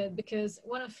little bit, because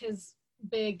one of his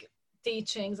big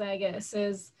teachings, I guess,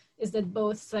 is that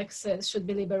both sexes should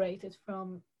be liberated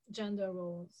from gender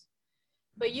roles.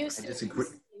 But you I disagree.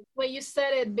 well, you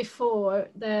said it before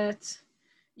that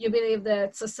you believe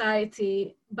that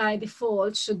society by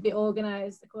default should be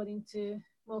organized according to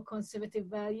more conservative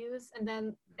values, and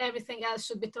then everything else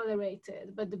should be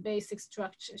tolerated, but the basic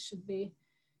structure should be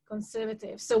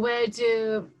conservative. So where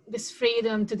do this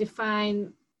freedom to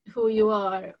define who you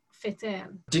are fit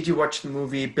in? Did you watch the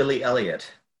movie Billy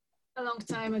Elliot? A long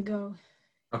time ago.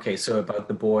 Okay, so about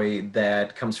the boy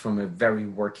that comes from a very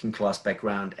working class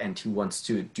background and he wants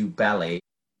to do ballet.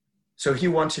 So he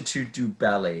wanted to do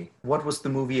ballet. What was the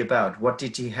movie about? What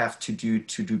did he have to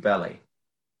do ballet?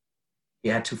 He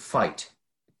had to fight.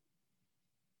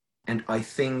 And I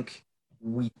think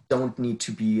we don't need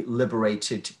to be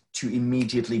liberated to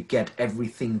immediately get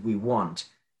everything we want.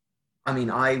 I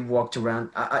mean, I walked around,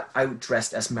 I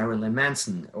dressed as Marilyn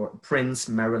Manson or Prince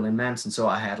Marilyn Manson. So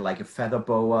I had like a feather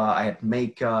boa, I had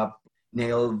makeup,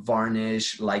 nail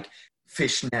varnish, like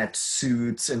fishnet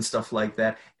suits and stuff like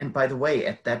that. And by the way,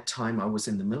 at that time I was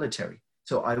in the military.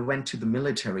 So I went to the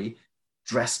military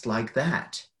dressed like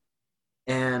that.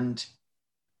 And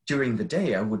during the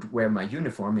day, I would wear my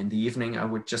uniform. In the evening, I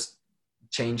would just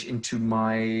change into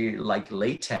my like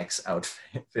latex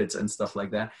outfits and stuff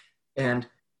like that. And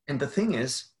the thing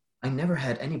is, I never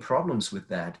had any problems with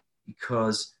that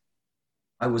because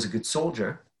I was a good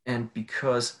soldier and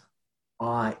because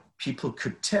people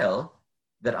could tell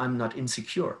that I'm not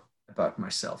insecure about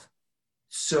myself.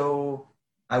 So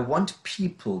I want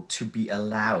people to be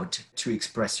allowed to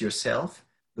express yourself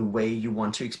the way you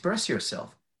want to express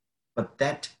yourself. But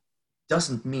that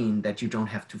doesn't mean that you don't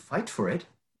have to fight for it.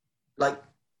 Like,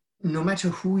 no matter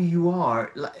who you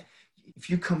are, like, if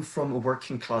you come from a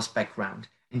working class background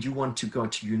and you want to go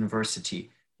to university,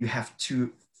 you have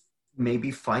to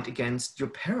maybe fight against your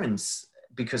parents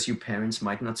because your parents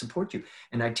might not support you.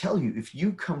 And I tell you, if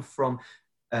you come from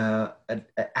an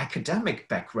academic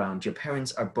background, your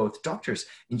parents are both doctors,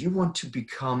 and you want to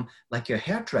become like a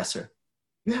hairdresser,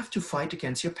 you have to fight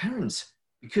against your parents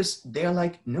because they're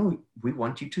like, no, we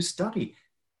want you to study.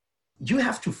 You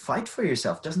have to fight for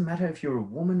yourself. Doesn't matter if you're a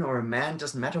woman or a man,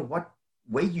 doesn't matter what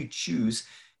way you choose.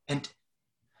 And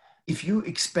if you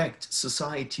expect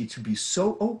society to be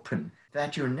so open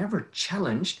that you're never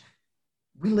challenged,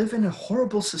 we live in a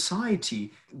horrible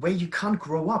society where you can't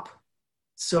grow up.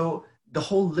 So the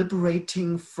whole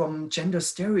liberating from gender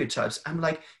stereotypes, I'm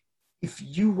like, if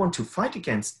you want to fight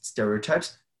against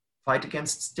stereotypes, fight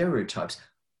against stereotypes.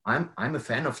 I'm a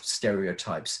fan of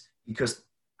stereotypes because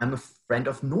I'm a friend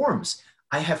of norms.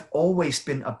 I have always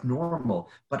been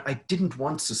abnormal, but I didn't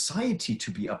want society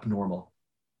to be abnormal.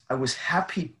 I was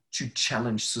happy to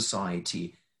challenge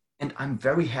society, and I'm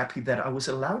very happy that I was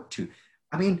allowed to.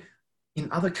 I mean,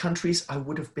 in other countries, I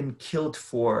would have been killed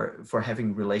for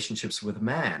having relationships with a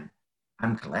man.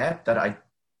 I'm glad that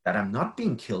I'm not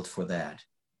being killed for that.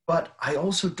 But I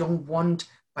also don't want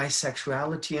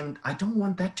bisexuality, and I don't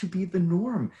want that to be the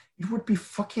norm. It would be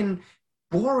fucking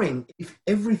boring if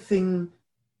everything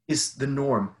is the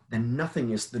norm, then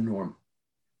nothing is the norm.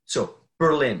 So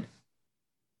Berlin,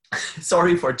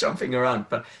 sorry for jumping around,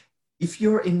 but if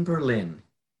you're in Berlin,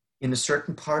 in a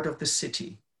certain part of the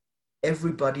city,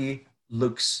 everybody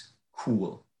looks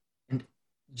cool. And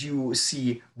you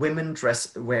see women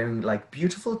wearing like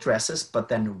beautiful dresses, but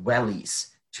then wellies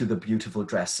to the beautiful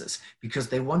dresses because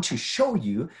they want to show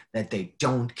you that they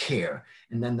don't care.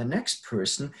 And then the next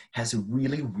person has a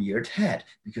really weird head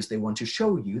because they want to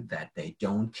show you that they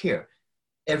don't care.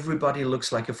 Everybody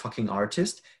looks like a fucking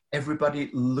artist. Everybody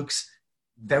looks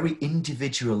very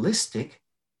individualistic.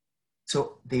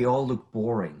 So they all look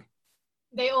boring.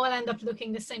 They all end up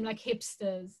looking the same, like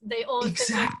hipsters. They all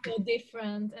Exactly. think they're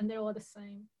different and they're all the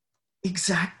same.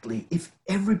 Exactly. If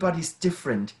everybody's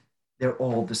different, they're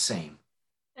all the same.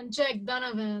 And Jack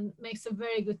Donovan makes a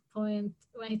very good point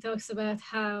when he talks about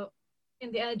how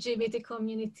in the LGBT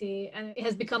community, and it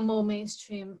has become more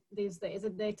mainstream these days,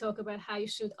 that they talk about how you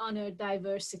should honor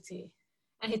diversity.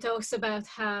 And he talks about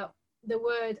how the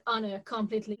word honor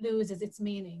completely loses its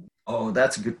meaning. Oh,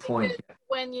 that's a good point.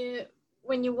 Because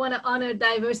when you want to honor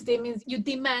diversity, it means you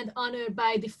demand honor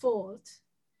by default.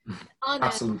 Honor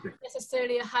Absolutely. is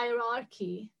necessarily a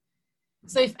hierarchy.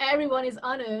 So if everyone is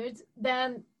honored,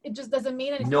 then it just doesn't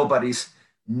mean anything.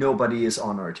 Nobody is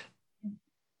honored.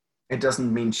 It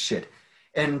doesn't mean shit.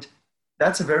 And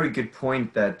That's a very good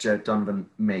point that Jed Donovan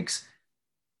makes.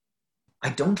 I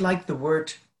don't like the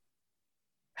word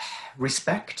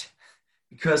respect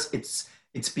because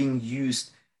it's being used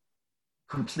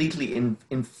completely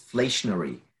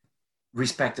inflationary.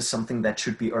 Respect is something that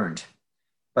should be earned.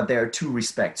 But there are two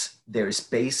respects. There is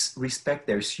base respect,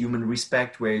 there's human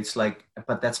respect, where it's like,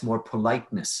 but that's more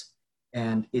politeness.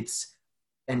 And it's,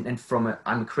 and from a,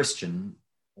 I'm a Christian,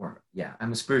 or yeah,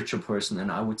 I'm a spiritual person,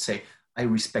 and I would say I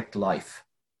respect life.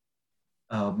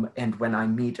 And when I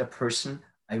meet a person,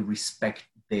 I respect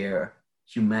their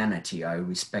humanity, I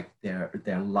respect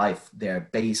their life, their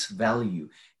base value.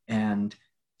 And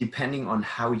depending on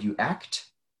how you act,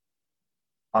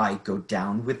 I go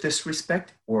down with this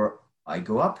respect or I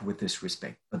go up with this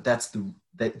respect. But that's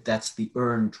the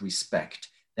earned respect.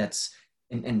 That's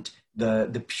and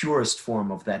the purest form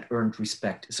of that earned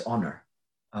respect is honor.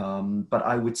 But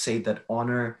I would say that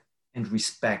honor and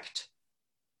respect,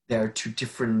 there are two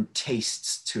different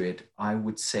tastes to it. I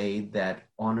would say that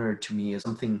honor to me is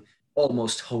something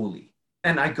almost holy.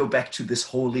 And I go back to this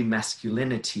holy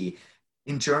masculinity.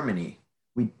 In Germany,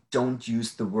 we don't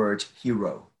use the word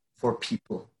hero for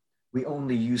people. We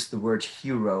only use the word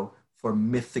hero for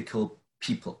mythical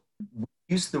people. We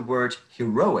use the word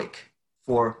heroic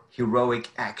for heroic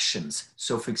actions.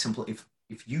 So, for example,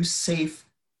 if you save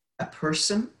a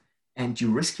person and you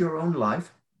risk your own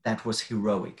life, that was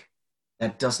heroic.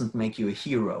 That doesn't make you a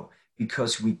hero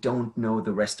because we don't know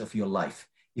the rest of your life.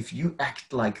 If you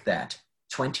act like that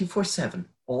 24/7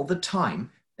 all the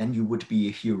time, then you would be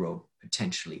a hero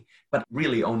potentially, but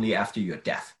really only after your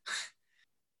death.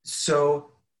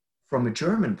 So from a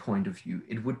German point of view,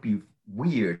 it would be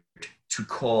weird to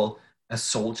call a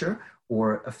soldier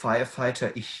or a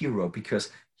firefighter a hero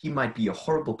because he might be a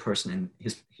horrible person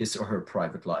in his or her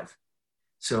private life.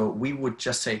 So we would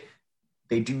just say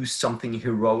they do something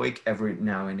heroic every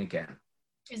now and again.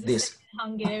 Is this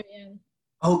Hungarian?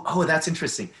 Oh, that's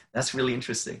interesting. That's really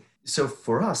interesting. So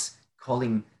for us,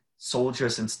 calling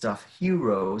soldiers and stuff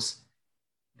heroes,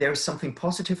 there's something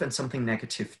positive and something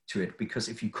negative to it, because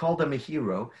if you call them a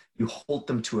hero, you hold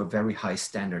them to a very high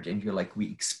standard and you're like, we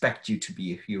expect you to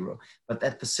be a hero. But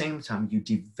at the same time, you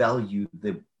devalue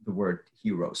the word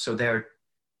hero. So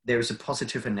there's a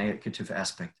positive and negative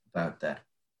aspect about that.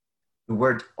 The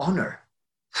word honor,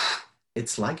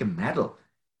 it's like a medal.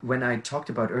 When I talked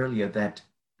about earlier that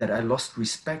I lost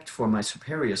respect for my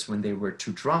superiors when they were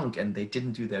too drunk and they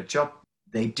didn't do their job,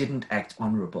 they didn't act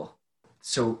honorable.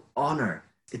 So honor,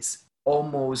 it's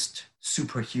almost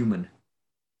superhuman.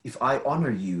 If I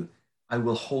honor you, I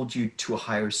will hold you to a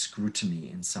higher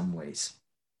scrutiny in some ways.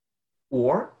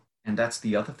 Or, and that's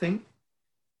the other thing,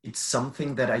 it's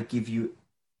something that I give you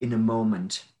in a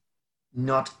moment,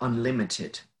 not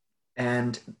unlimited.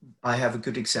 And I have a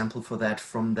good example for that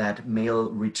from that male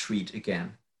retreat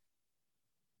again.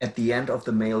 At the end of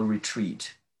the male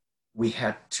retreat, we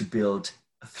had to build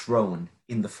a throne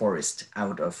in the forest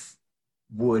out of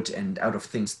wood and out of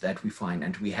things that we find,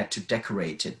 and we had to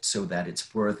decorate it so that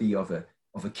it's worthy of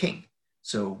a king.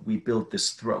 So we built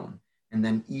this throne, and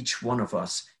then each one of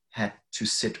us had to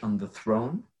sit on the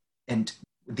throne, and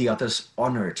the others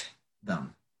honored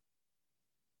them,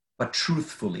 but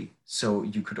truthfully. So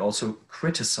you could also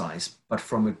criticize, but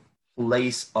from a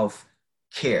place of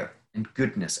care and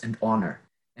goodness and honor.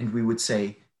 And we would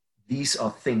say, these are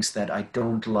things that I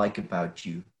don't like about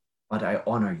you, but I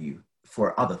honor you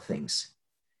for other things.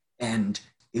 And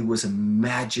it was a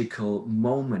magical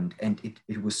moment, and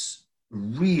it was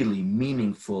really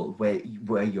meaningful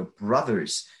where your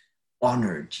brothers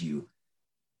honored you.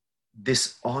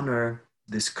 This honor,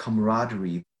 this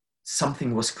camaraderie,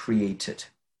 something was created.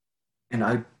 And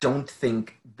I don't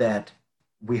think that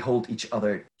we hold each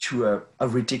other to a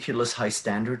ridiculous high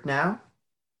standard now.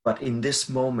 But in this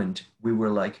moment, we were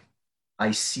like,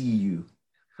 I see you.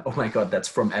 Oh my God, that's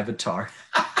from Avatar.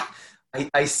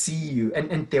 I see you.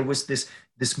 And there was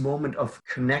this moment of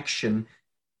connection.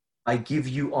 I give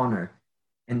you honor.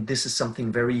 And this is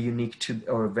something very unique to,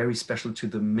 or very special to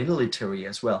the military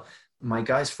as well. My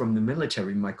guys from the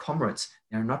military, my comrades,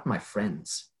 they're not my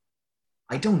friends.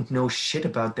 I don't know shit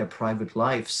about their private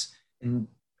lives, and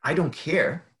I don't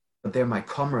care, but they're my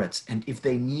comrades. And if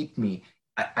they need me,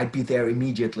 I'd be there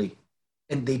immediately.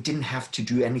 And they didn't have to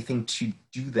do anything to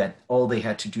do that. All they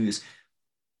had to do is,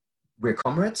 we're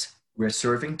comrades, we're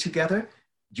serving together.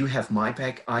 You have my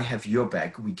back, I have your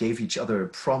back. We gave each other a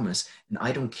promise. And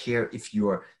I don't care if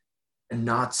you're a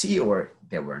Nazi, or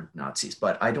there weren't Nazis,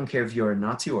 but I don't care if you're a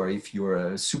Nazi or if you're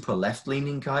a super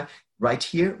left-leaning guy. Right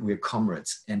here, we're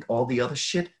comrades, and all the other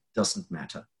shit doesn't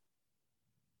matter.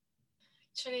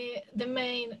 Actually, the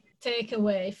main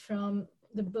takeaway from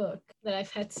the book that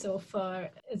I've had so far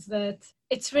is that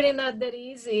it's really not that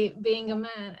easy being a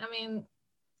man. I mean,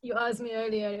 you asked me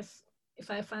earlier if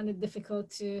I found it difficult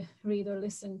to read or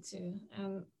listen to,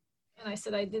 and I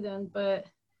said I didn't, but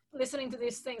listening to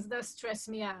these things does stress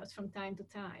me out from time to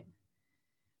time,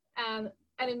 and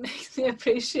it makes me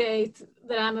appreciate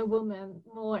that I'm a woman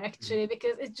more, actually,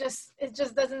 because it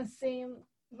just doesn't seem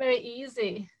very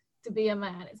easy to be a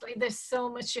man. It's like there's so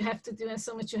much you have to do and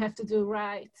so much you have to do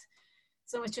right,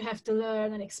 so much you have to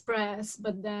learn and express,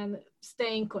 but then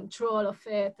stay in control of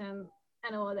it and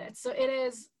all that. So it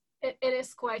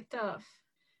is quite tough.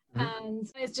 Mm-hmm.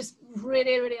 And it just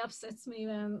really, really upsets me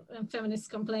when feminists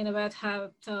complain about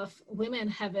how tough women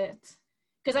have it.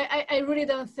 Because I really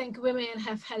don't think women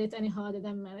have had it any harder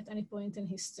than men at any point in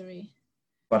history.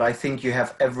 But I think you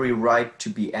have every right to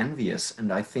be envious.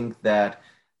 And I think that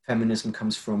feminism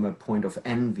comes from a point of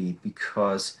envy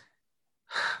because,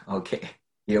 okay,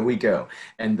 here we go.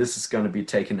 And this is going to be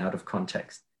taken out of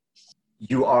context.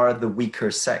 You are the weaker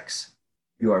sex.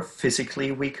 You are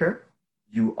physically weaker.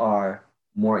 You are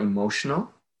more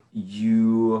emotional.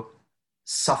 You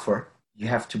suffer. You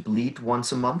have to bleed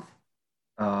once a month.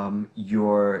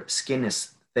 Your skin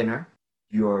is thinner.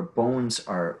 Your bones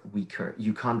are weaker.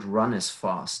 You can't run as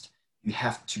fast. You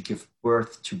have to give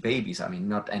birth to babies. I mean,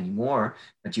 not anymore,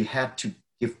 but you had to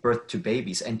give birth to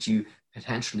babies and you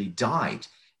potentially died.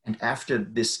 And after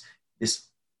this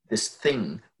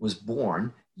thing was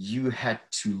born, you had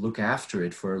to look after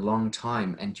it for a long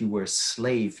time and you were a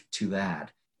slave to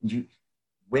that.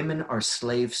 Women are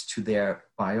slaves to their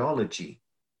biology.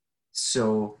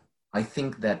 So I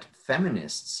think that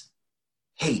feminists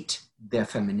hate their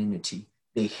femininity.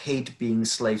 They hate being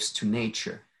slaves to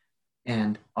nature.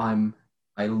 And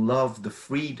I love the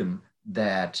freedom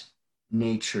that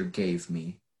nature gave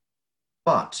me,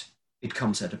 but it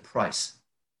comes at a price.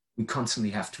 We constantly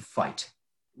have to fight.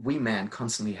 We men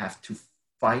constantly have to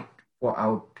fight for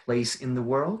our place in the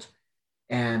world,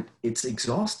 and it's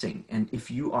exhausting. And if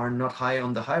you are not high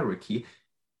on the hierarchy,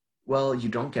 well, you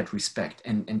don't get respect.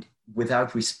 And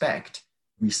without respect,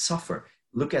 we suffer.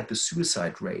 Look at the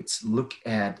suicide rates, look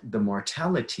at the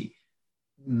mortality.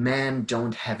 Men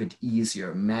don't have it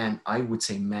easier. I would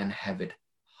say men have it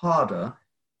harder,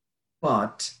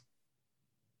 but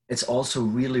it's also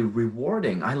really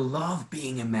rewarding. I love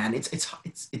being a man.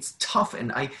 It's tough,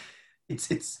 and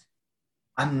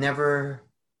I'm never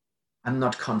I'm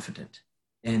not confident.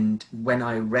 And when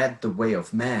I read The Way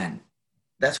of Man,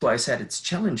 that's why I said it's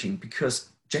challenging because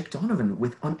Jack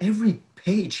Donovan, on every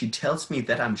page, he tells me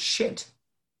that I'm shit.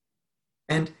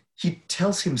 And he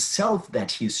tells himself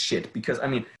that he's shit because, I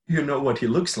mean, you know what he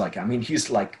looks like. I mean, he's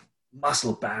like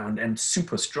muscle bound and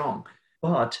super strong.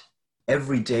 But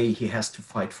every day he has to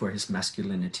fight for his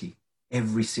masculinity,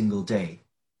 every single day.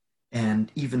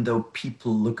 And even though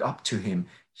people look up to him,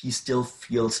 he still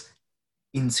feels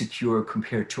insecure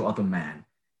compared to other men.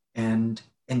 And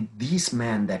these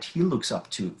men that he looks up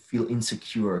to feel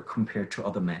insecure compared to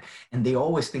other men. And they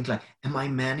always think like, am I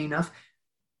man enough?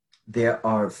 There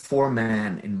are 4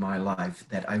 men in my life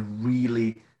that I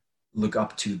really look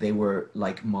up to. They were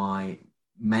like my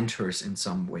mentors in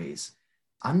some ways,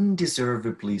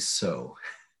 undeservedly so.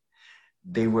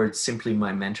 They were simply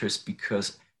my mentors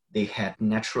because they had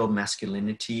natural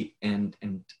masculinity, and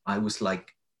I was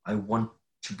like, I want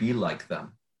to be like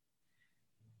them.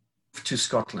 To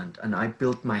Scotland and I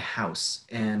built my house.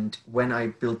 And when I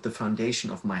built the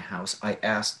foundation of my house, I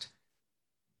asked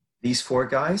these 4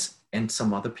 guys and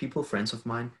some other people, friends of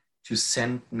mine, to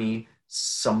send me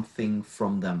something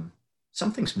from them.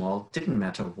 Something small, didn't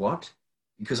matter what,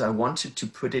 because I wanted to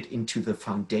put it into the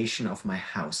foundation of my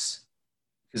house.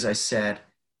 Because I said,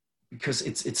 because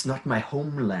it's not my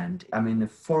homeland. I'm in a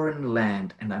foreign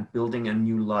land and I'm building a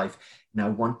new life. And I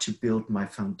want to build my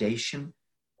foundation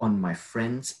on my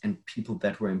friends and people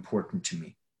that were important to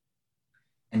me.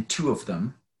 And 2 of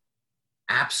them,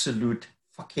 absolute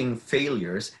fucking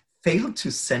failures, failed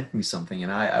to send me something.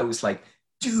 And I was like,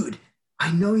 dude,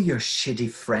 I know you're a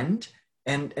shitty friend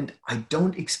and I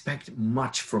don't expect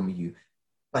much from you.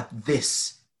 But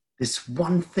this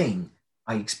one thing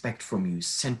I expect from you,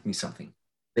 send me something.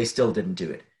 They still didn't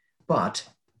do it. But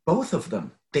both of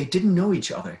them, they didn't know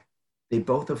each other. They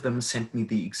both of them sent me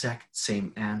the exact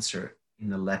same answer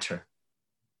in a letter.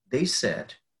 They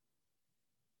said,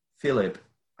 Philip,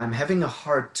 I'm having a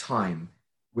hard time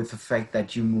with the fact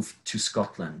that you moved to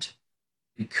Scotland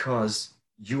because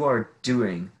you are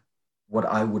doing what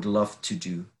I would love to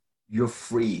do. You're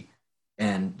free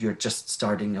and you're just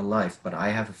starting a life, but I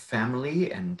have a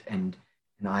family and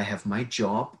I have my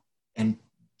job and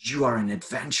you are an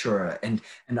adventurer. And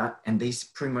they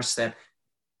pretty much said,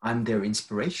 I'm their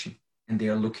inspiration. and they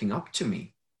are looking up to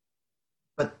me.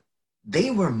 But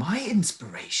they were my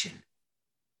inspiration.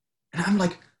 And I'm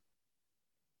like,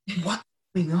 what's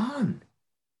going on?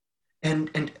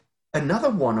 And another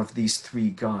one of these three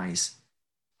guys,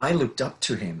 I looked up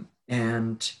to him,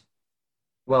 and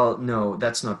well, no,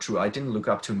 that's not true. I didn't look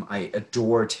up to him. I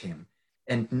adored him,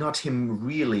 and not him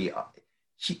really.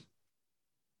 He,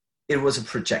 it was a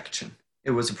projection.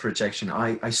 It was a projection.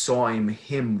 I saw in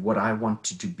him what I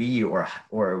wanted to be, or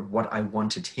what I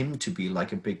wanted him to be,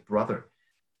 like a big brother,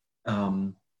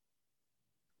 um,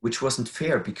 which wasn't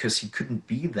fair because he couldn't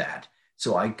be that.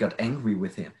 So I got angry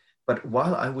with him. But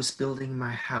while I was building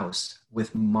my house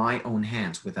with my own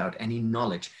hands, without any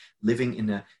knowledge, living in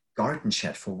a garden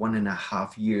shed for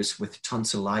 1.5 years with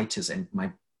tonsillitis and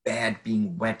my bed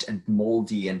being wet and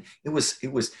moldy, and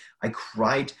I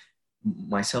cried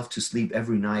myself to sleep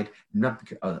every night, not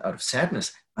out of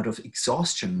sadness, out of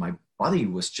exhaustion. My body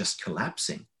was just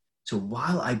collapsing. So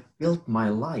while I built my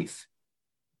life,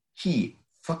 he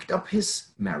fucked up his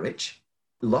marriage,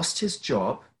 lost his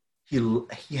job.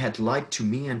 He had lied to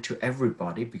me and to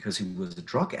everybody because he was a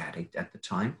drug addict at the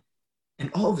time. And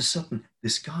all of a sudden,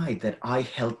 this guy that I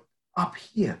held up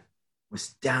here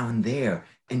was down there,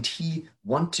 and he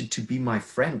wanted to be my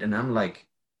friend. And I'm like,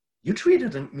 you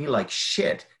treated me like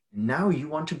shit. And now you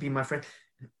want to be my friend.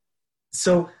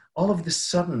 So all of this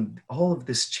sudden, all of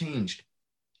this changed.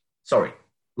 Sorry,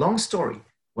 long story.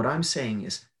 What I'm saying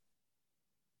is,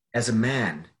 as a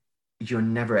man, you're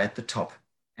never at the top,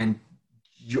 and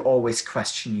you always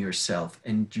question yourself,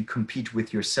 and you compete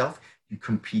with yourself. You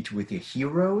compete with your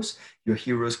heroes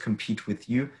compete with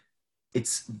you.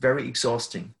 It's very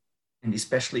exhausting, and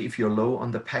especially if you're low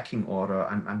on the pecking order,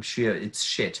 I'm sure it's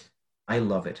shit. I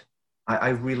love it. I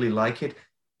really like it,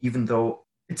 even though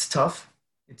it's tough.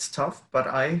 It's tough, but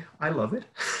I love it.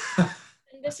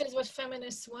 And this is what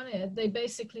feminists wanted. They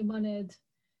basically wanted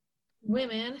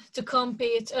women to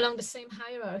compete along the same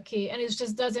hierarchy, and it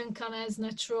just doesn't come as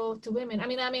natural to women. I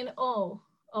mean all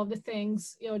of the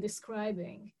things you're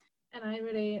describing, and I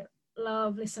really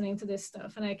love listening to this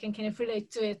stuff, and I can kind of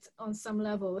relate to it on some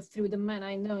level through the men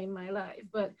I know in my life.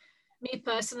 But me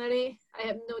personally, I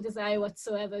have no desire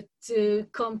whatsoever to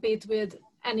compete with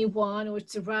anyone or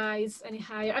to rise any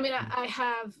higher. I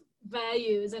have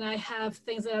values, and I have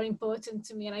things that are important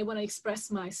to me, and I want to express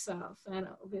myself, and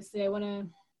obviously I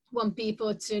want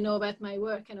people to know about my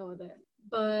work and all that.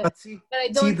 But I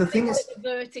don't the thing is, a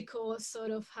vertical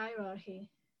sort of hierarchy.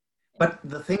 but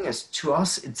the thing is, to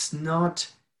us, it's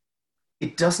not.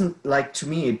 It doesn't, like, to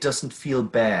me, it doesn't feel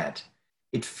bad.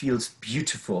 It feels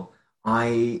beautiful.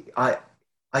 I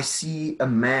see a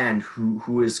man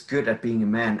who is good at being a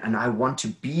man, and I want to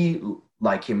be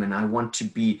like him, and I want to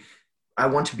be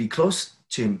close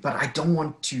to him, but I don't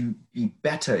want to be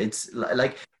better. It's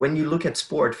like when you look at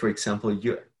sport, for example,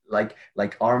 you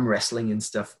like arm wrestling and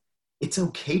stuff. It's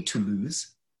okay to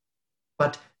lose,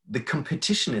 but the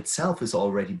competition itself is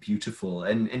already beautiful,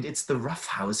 and it's the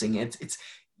roughhousing. It's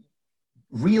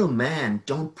real men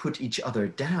don't put each other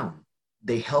down.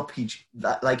 They help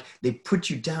they put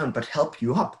you down but help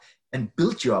you up and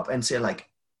build you up and say, like,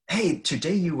 hey,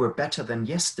 today you were better than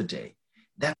yesterday.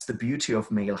 That's the beauty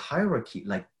of male hierarchy,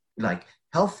 like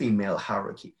healthy male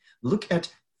hierarchy. Look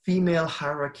at female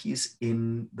hierarchies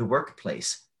in the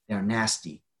workplace. They're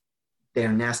nasty.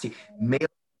 Male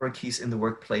hierarchies in the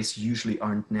workplace usually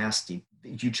aren't nasty.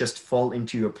 You just fall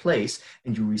into your place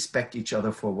and you respect each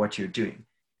other for what you're doing.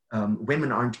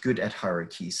 Women aren't good at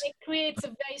hierarchies. It creates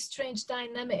a very strange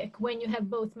dynamic when you have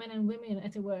both men and women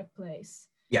at a workplace.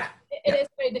 Yeah. It is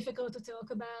very difficult to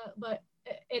talk about, but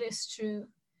it is true.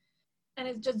 And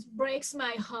it just breaks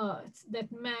my heart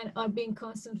that men are being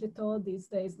constantly told these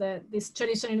days that these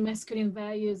traditionally masculine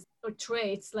values or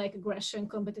traits like aggression,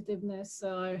 competitiveness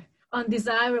are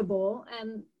undesirable,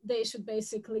 and they should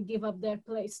basically give up their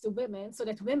place to women so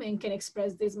that women can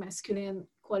express these masculine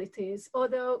qualities,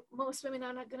 although most women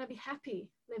are not going to be happy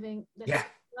living that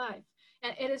life.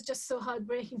 And it is just so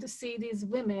heartbreaking to see these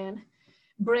women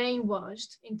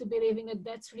brainwashed into believing that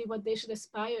that's really what they should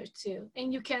aspire to.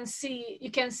 And you can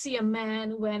see a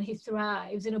man when he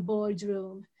thrives in a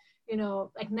boardroom,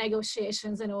 like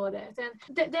negotiations and all that.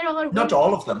 And there are not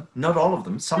all of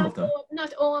them, some of them.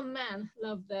 Not all men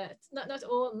love that. Not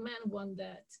all men want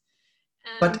that.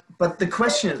 But the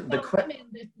question is, women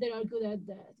that are good at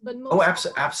that, but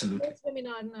absolutely, most women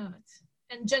are not.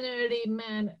 And generally,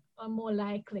 men are more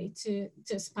likely to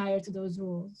aspire to those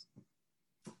roles.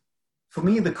 For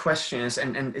me, the question is,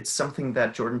 and it's something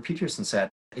that Jordan Peterson said,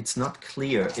 it's not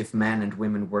clear if men and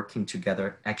women working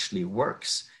together actually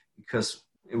works, because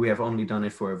we have only done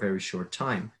it for a very short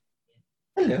time.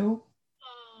 Hello.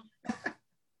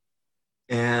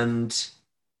 And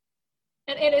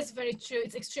it is very true.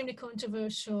 It's extremely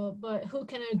controversial, but who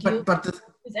can argue but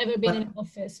who's ever been in but an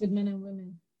office with men and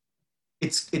women?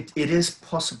 it is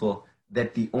possible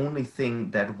that the only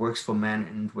thing that works for men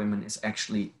and women is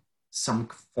actually some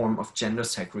form of gender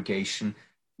segregation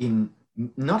in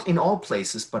not in all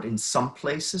places, but in some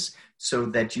places, so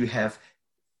that you have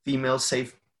female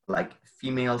safe, like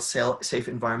safe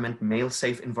environment, male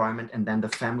safe environment, and then the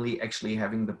family actually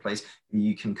having the place where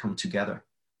you can come together,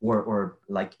 or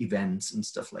like events and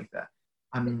stuff like that.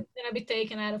 This I'm is going to be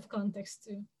taken out of context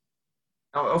too.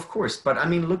 Oh, of course, but I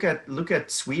mean, look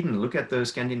at Sweden, look at the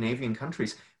Scandinavian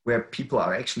countries where people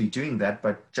are actually doing that,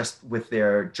 but just with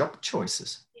their job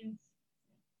choices. Yes.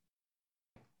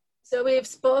 So we've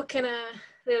spoken a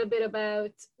little bit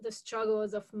about the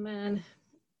struggles of men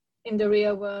in the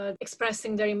real world,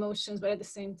 expressing their emotions, but at the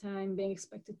same time being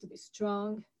expected to be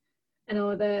strong and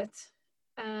all that.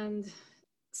 And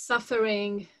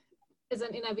suffering is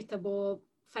an inevitable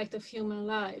fact of human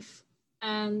life.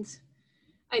 And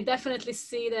I definitely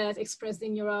see that expressed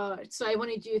in your art. So I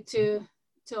wanted you to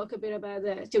talk a bit about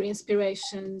that, your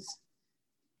inspirations.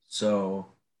 So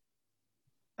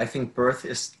I think birth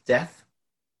is death.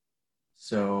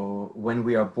 So when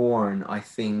we are born, I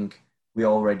think we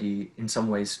already, in some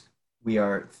ways, we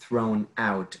are thrown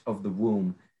out of the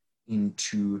womb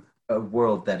into a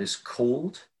world that is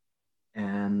cold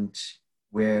and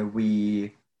where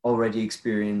we already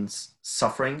experience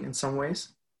suffering in some ways.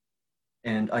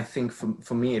 And I think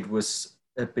for me it was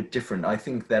a bit different. I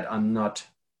think that I'm not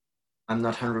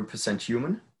 100%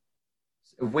 human,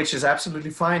 which is absolutely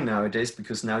fine nowadays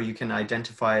because now you can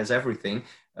identify as everything.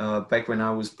 Back when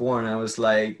I was born, I was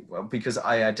like, well, because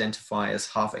I identify as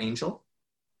half angel.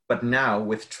 But now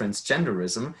with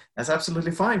transgenderism, that's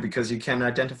absolutely fine because you can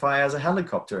identify as a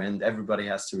helicopter, and everybody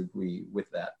has to agree with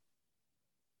that.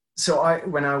 So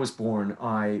when I was born,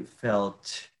 I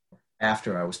felt,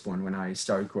 after I was born, when I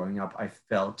started growing up, I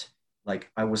felt like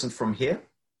I wasn't from here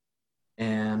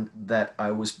and that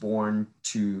I was born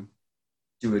to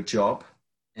do a job.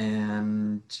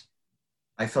 And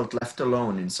I felt left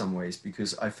alone in some ways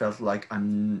because I felt like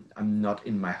I'm not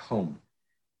in my home.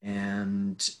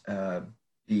 And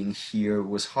being here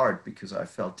was hard because I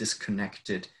felt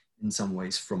disconnected in some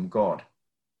ways from God.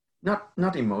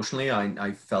 Not emotionally.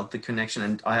 I felt the connection,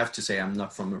 and I have to say I'm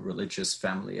not from a religious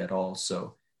family at all.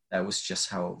 So that was just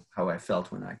how I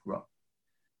felt when I grew up.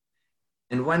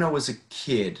 And when I was a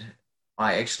kid,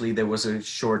 there was a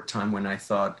short time when I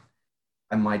thought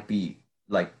I might be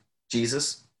like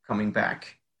Jesus coming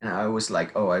back. And I was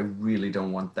like, oh, I really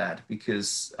don't want that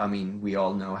because, I mean, we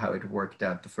all know how it worked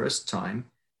out the first time.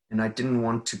 And I didn't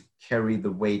want to carry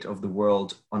the weight of the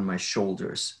world on my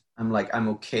shoulders. I'm like, I'm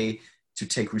okay to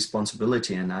take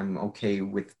responsibility and I'm okay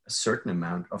with a certain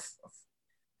amount of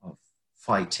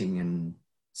fighting and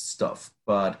stuff,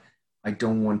 but I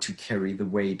don't want to carry the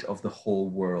weight of the whole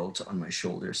world on my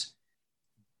shoulders.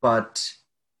 But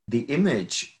the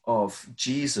image of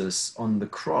Jesus on the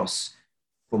cross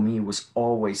for me was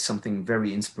always something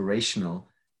very inspirational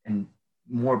and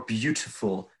more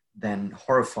beautiful than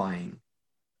horrifying.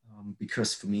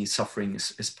 Because for me, suffering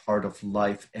is part of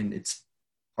life and it's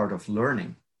part of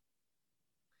learning.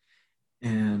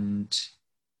 And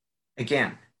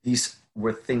again, these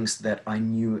were things that I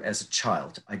knew as a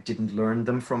child. I didn't learn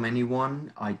them from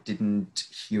anyone. I didn't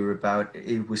hear about it.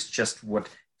 It was just what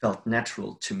felt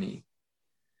natural to me.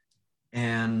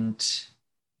 And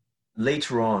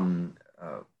later on,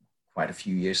 quite a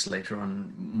few years later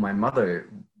on, my mother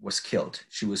was killed.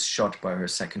 She was shot by her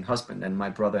second husband, and my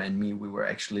brother and me, we were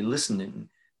actually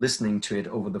listening to it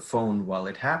over the phone while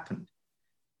it happened.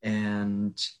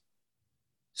 And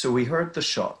so we heard the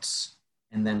shots,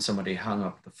 and then somebody hung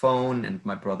up the phone, and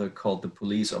my brother called the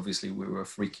police. Obviously, we were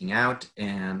freaking out,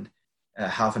 and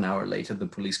half an hour later, the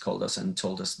police called us and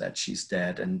told us that she's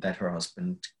dead and that her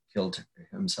husband killed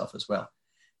himself as well.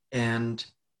 And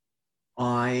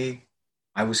I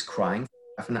was crying.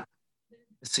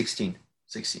 16,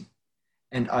 16.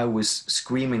 And I was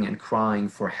screaming and crying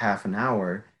for half an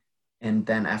hour. And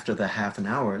then after the half an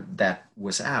hour, that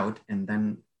was out. And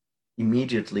then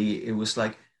immediately it was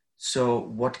like, so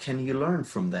what can you learn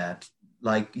from that?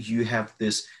 Like you have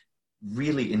this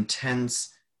really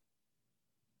intense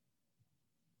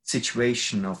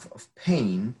situation of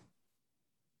pain,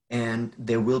 and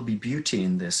there will be beauty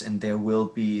in this, and there will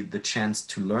be the chance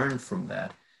to learn from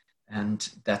that. And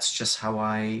that's just how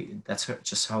I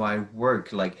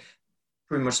work. Like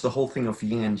pretty much the whole thing of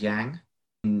yin and yang.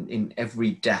 In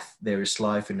every death there is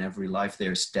life, in every life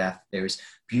there is death, there is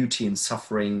beauty and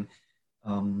suffering.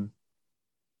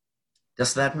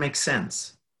 Does that make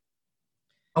sense?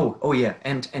 Oh yeah,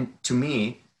 and to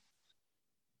me,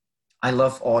 I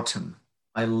love autumn.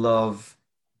 I love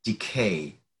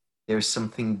decay. There's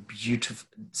something beautiful,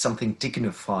 something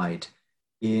dignified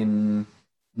in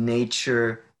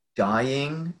nature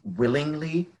dying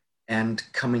willingly and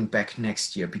coming back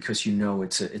next year because you know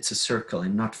it's a circle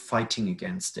and not fighting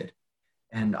against it.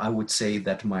 And I would say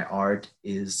that my art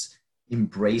is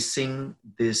embracing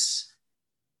this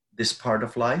part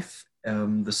of life,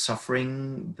 the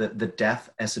suffering, the death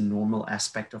as a normal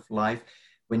aspect of life.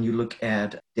 When you look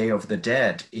at Day of the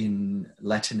Dead in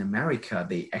Latin America,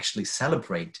 they actually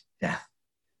celebrate death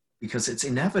because it's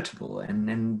inevitable.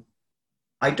 And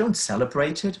I don't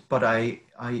celebrate it, but I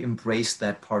embrace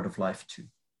that part of life too.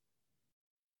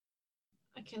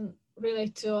 I can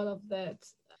relate to all of that.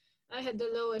 I had the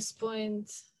lowest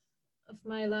point of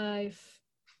my life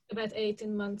about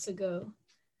 18 months ago.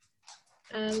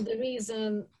 And the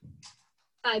reason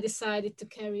I decided to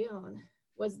carry on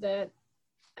was that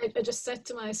I just said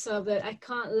to myself that I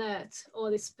can't let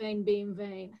all this pain be in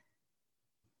vain.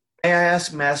 May I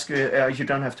ask you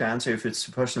don't have to answer if it's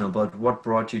personal, but what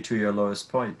brought you to your lowest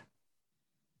point?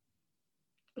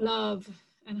 Love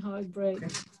and heartbreak.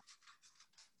 Okay.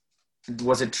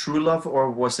 Was it true love or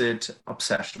was it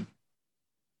obsession?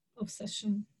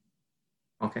 Obsession.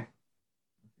 Okay. It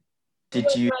Did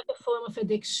was you? like a form of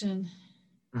addiction.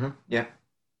 Yeah.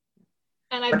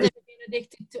 And I've But never been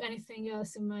addicted to anything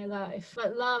else in my life.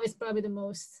 But love is probably the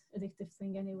most addictive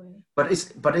thing anyway. but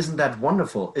isn't that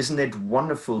wonderful? Isn't it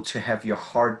wonderful to have your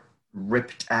heart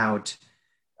ripped out?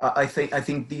 I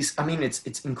think these. I mean,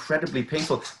 it's incredibly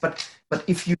painful. But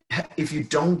if you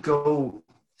don't go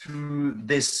through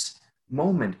this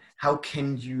moment, how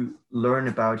can you learn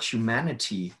about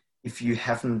humanity if you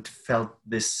haven't felt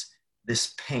this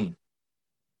pain?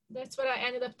 That's what I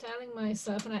ended up telling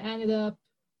myself. And I ended up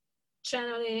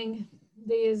channeling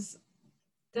these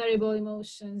terrible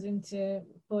emotions into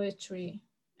poetry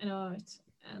and art.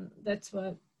 And that's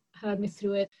what helped me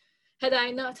through it. Had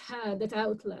I not had that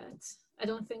outlet, I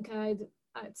don't think I'd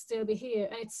still be here.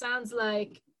 And it sounds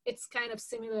like it's kind of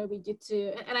similar with you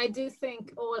too. And I do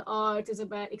think all art is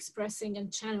about expressing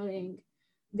and channeling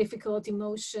difficult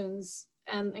emotions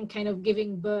and kind of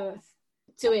giving birth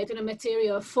to it in a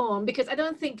material form, because I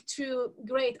don't think true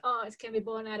great art can be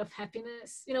born out of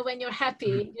happiness. You know, when you're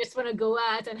happy, you just want to go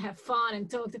out and have fun and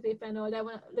talk to people and all that,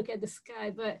 want to look at the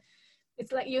sky. But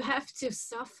it's like you have to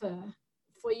suffer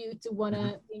for you to want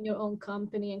Mhm. to be in your own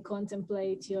company and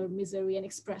contemplate your misery and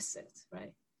express it,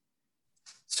 right?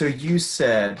 So you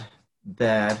said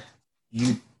that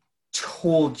you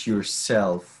told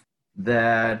yourself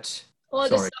that, All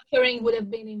the sorry, suffering would have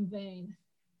been in vain.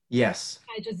 yes.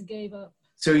 I just gave up.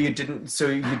 So you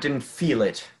didn't feel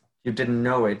it. You didn't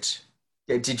know it.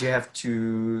 Did you have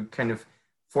to kind of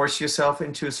force yourself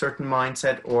into a certain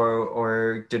mindset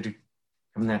or did it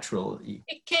come naturally?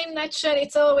 It came naturally.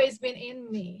 It's always been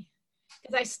in me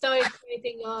because I started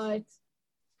creating art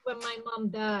when my mom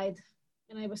died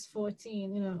and I was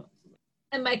 14, you know.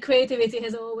 And my creativity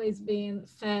has always been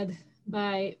fed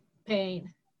by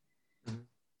pain. Mhm.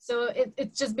 So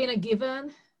it's just been a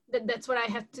given that that's what I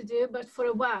had to do. But for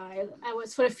a while,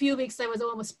 for a few weeks, I was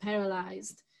almost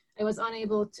paralyzed. I was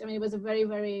unable to, I mean, it was a very,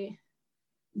 very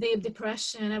deep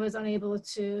depression. I was unable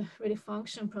to really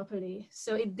function properly.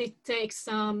 So it did take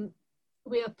some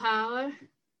willpower.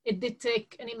 It did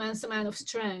take an immense amount of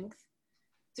strength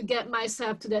to get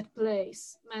myself to that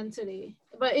place mentally.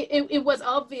 But it was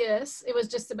obvious. It was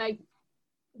just about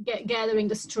gathering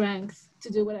the strength to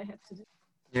do what I had to do.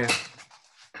 Yeah.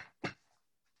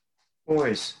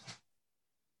 Boys,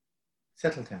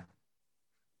 settle down.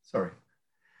 Sorry.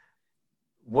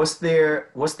 Was there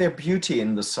beauty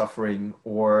in the suffering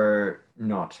or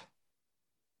not?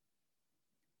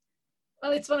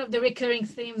 Well, it's one of the recurring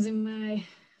themes in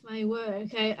my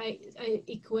work. I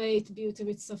equate beauty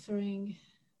with suffering.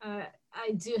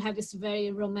 I do have this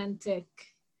very romantic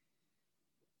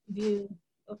view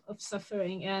of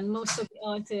suffering, and most of the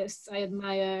artists I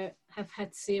admire have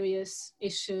had serious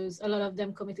issues. A lot of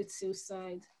them committed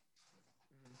suicide.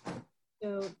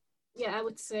 So yeah, I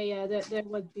would say yeah, there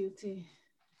was beauty,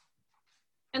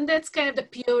 and that's kind of the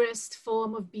purest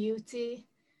form of beauty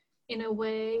in a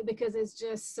way, because it's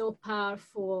just so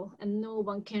powerful and no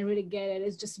one can really get it.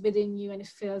 It's just within you and it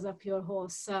fills up your whole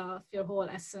self, your whole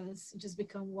essence. You just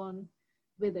become one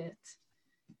with it.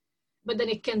 But then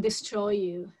it can destroy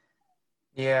you.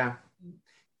 Yeah.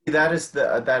 That is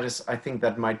I think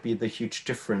that might be the huge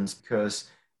difference because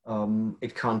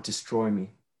it can't destroy me.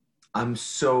 I'm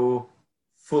so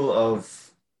full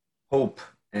of hope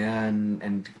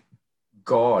and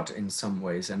God in some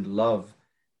ways and love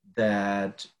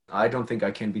that I don't think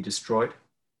I can be destroyed.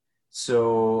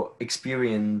 So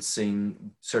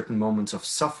experiencing certain moments of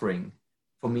suffering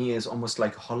for me is almost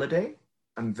like a holiday.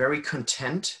 I'm very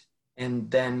content,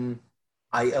 and then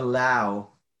I allow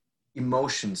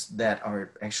emotions that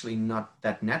are actually not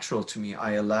that natural to me.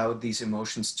 I allow these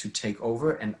emotions to take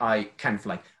over, and I kind of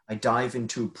like I dive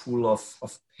into a pool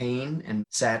of pain and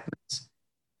sadness.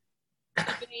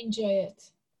 You enjoy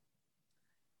it.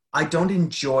 I don't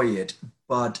enjoy it,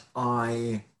 but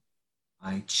I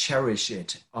cherish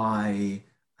it. I'm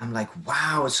like,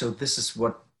 wow, so this is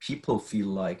what people feel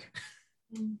like.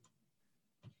 Mm.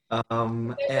 There's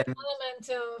an And element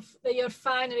of that you're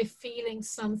finally feeling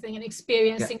something and yeah,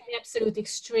 experiencing the absolute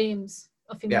extremes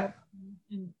of yeah, emotion.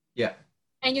 And, yeah,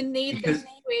 and you need that because to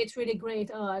create really great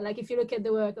art. Like if you look at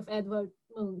the work of Edvard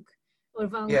Munch or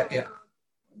Van yeah, Gogh, yeah,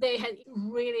 they had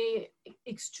really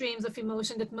extremes of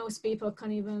emotion that most people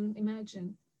can't even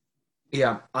imagine.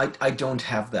 yeah. I don't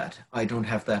have that. I don't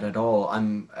have that at all.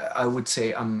 I would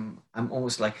say I'm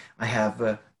almost like I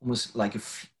have almost like a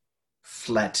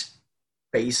flat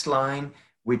baseline,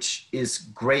 which is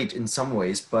great in some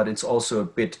ways, but it's also a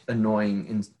bit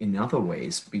annoying in other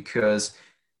ways because.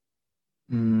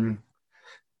 mm,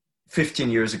 15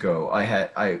 years ago, I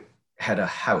had a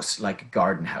house, like a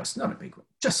garden house, not a big one,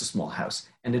 just a small house,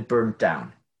 and it burned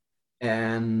down.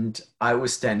 And I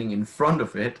was standing in front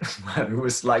of it while it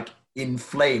was like in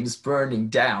flames burning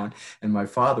down. And my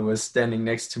father was standing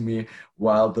next to me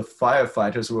while the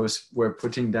firefighters were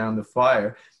putting down the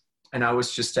fire. And I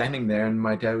was just standing there, and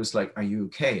my dad was like, "Are you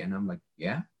okay?" And I'm like,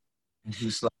 "Yeah." And he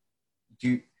was like, "Do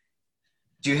you,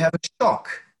 do you have a shock?"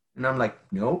 And I'm like,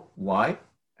 "No, why?"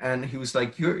 And he was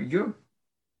like, "You're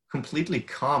completely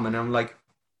calm." And I'm like,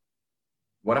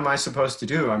 what am I supposed to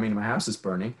do? I mean, my house is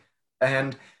burning.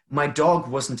 And my dog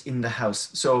wasn't in the house.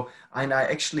 So, and I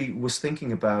actually was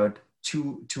thinking about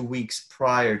two weeks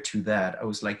prior to that. I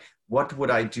was like, what would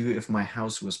I do if my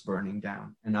house was burning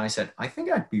down? And I said, I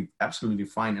think I'd be absolutely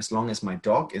fine as long as my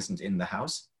dog isn't in the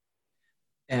house.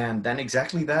 And then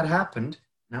exactly that happened.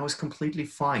 And I was completely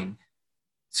fine.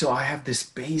 So I have this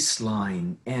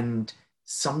baseline, and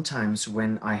sometimes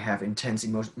when I have intense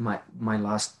emotion, my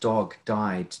last dog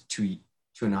died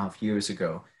 2.5 years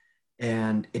ago,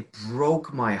 and it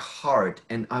broke my heart,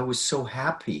 and I was so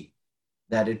happy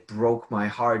that it broke my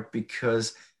heart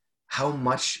because how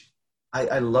much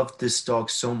I loved this dog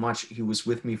so much. He was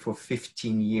with me for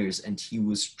 15 years, and he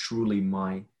was truly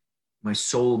my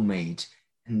soulmate.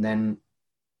 And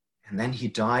then he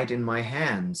died in my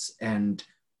hands, and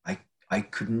I I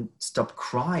couldn't stop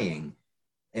crying,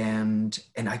 and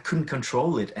I couldn't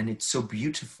control it. And it's so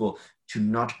beautiful to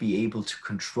not be able to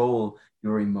control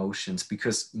your emotions,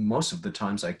 because most of the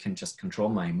times I can just control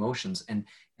my emotions, and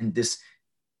this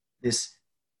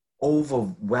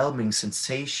overwhelming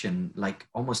sensation, like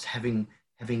almost having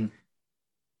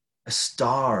a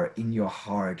star in your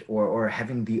heart, or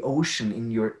having the ocean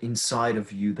in your inside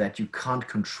of you that you can't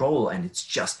control, and it's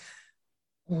just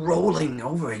rolling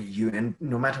over you, and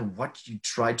no matter what you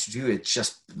try to do, it's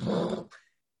just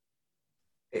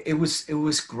it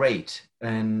was great.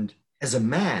 And as a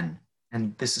man,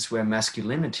 and this is where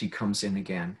masculinity comes in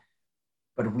again,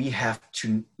 but we have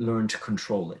to learn to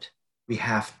control it. We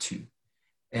have to.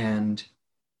 And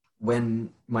when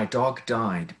my dog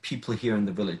died, people here in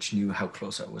the village knew how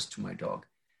close I was to my dog.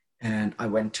 And I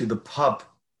went to the pub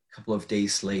a couple of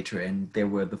days later, and there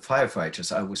were the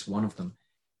firefighters. I was one of them.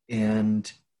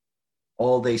 And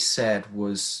all they said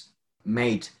was,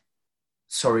 "Mate,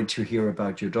 sorry to hear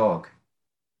about your dog."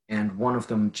 And one of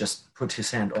them just put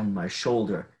his hand on my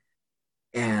shoulder,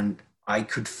 and I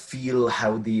could feel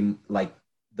how the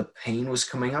pain was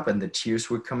coming up and the tears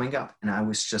were coming up, and I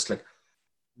was just like,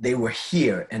 they were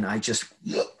here, and I just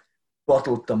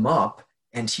bottled them up,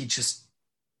 and he just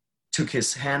took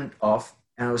his hand off,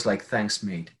 and I was like, "Thanks,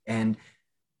 mate." And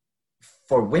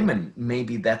for women,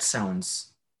 maybe that sounds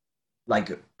like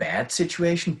a bad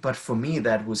situation, but for me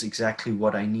that was exactly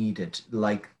what I needed.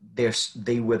 Like,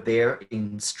 they were there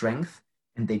in strength,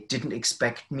 and they didn't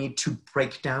expect me to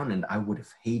break down, and I would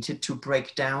have hated to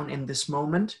break down in this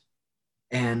moment.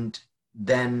 And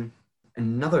then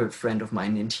another friend of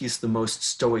mine, and he's the most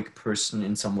stoic person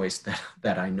in some ways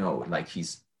that I know, like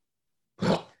he's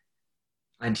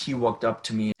and he walked up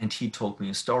to me and he told me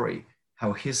a story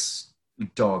how his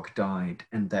dog died,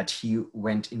 and that he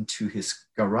went into his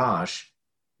garage,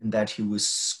 and that he was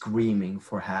screaming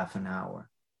for half an hour,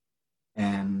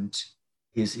 and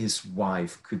his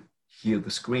wife could hear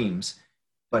the screams,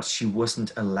 but she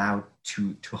wasn't allowed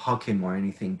to hug him or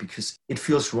anything, because it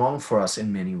feels wrong for us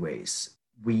in many ways.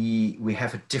 We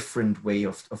have a different way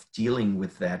of dealing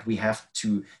with that. We have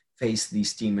to face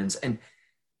these demons. And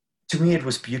To me it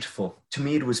was beautiful. To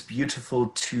me it was beautiful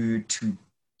to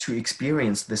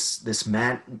experience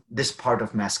this part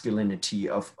of masculinity,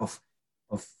 of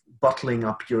bottling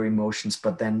up your emotions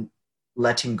but then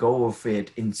letting go of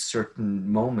it in certain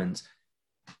moments.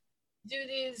 Do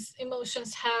these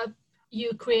emotions help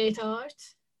you create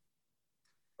art,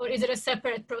 or is it a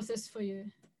separate process for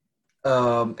you?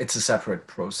 It's a separate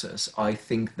process. I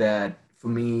think that for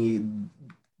me,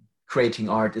 creating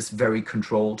art is very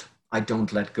controlled. I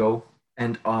don't let go,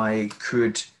 and I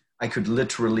could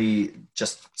literally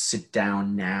just sit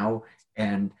down now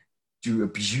and do a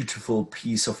beautiful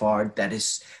piece of art that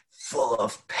is full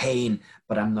of pain,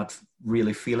 but I'm not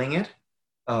really feeling it.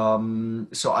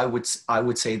 So I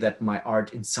would say that my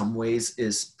art in some ways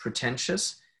is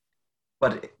pretentious,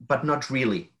 but not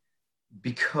really,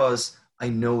 because I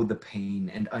know the pain,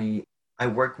 and I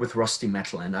work with rusty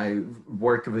metal, and I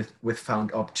work with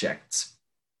found objects,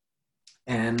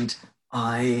 and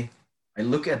I I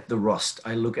look at the rust,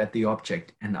 I look at the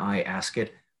object, and I ask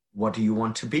it, what do you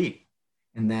want to be?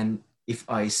 And then if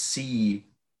I see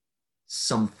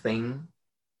something,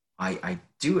 I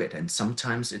do it. And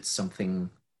sometimes it's something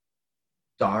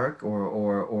dark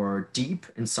or deep,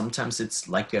 and sometimes it's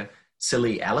like a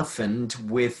silly elephant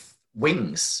with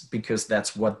wings, because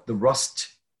that's what the rust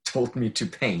told me to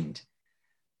paint.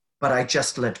 But I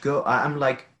just let go. I'm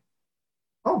like,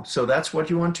 oh, so that's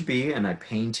what you want to be, and I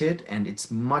paint it, and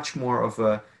it's much more of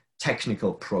a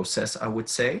technical process, I would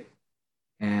say.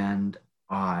 And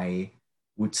I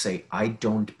would say I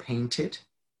don't paint it.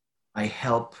 I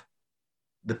help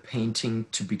the painting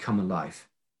to become alive.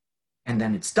 And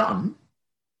then it's done.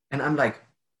 And I'm like,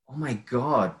 oh my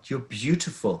God, you're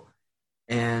beautiful.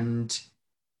 And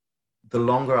the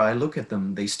longer I look at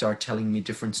them, they start telling me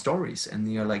different stories.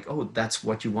 And you're like, oh, that's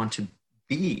what you want to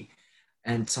be.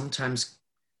 And sometimes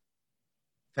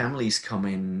families come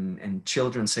in and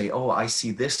children say, oh, I see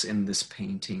this in this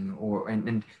painting, or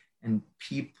and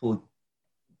people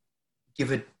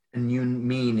give it a new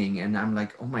meaning. And I'm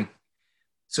like, oh my.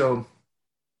 So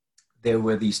there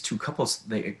were these two couples,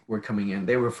 they were coming in,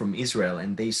 they were from Israel,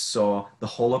 and they saw the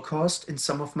Holocaust in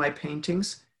some of my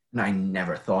paintings. And I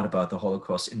never thought about the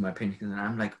Holocaust in my paintings. And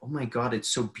I'm like, oh my God, it's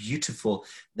so beautiful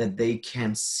that they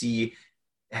can see,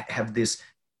 have this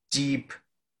deep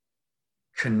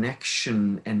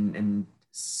connection, and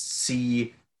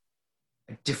see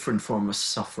a different form of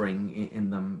suffering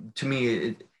in them. To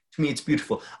me, it's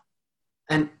beautiful.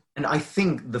 And I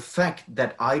think the fact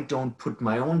that I don't put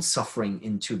my own suffering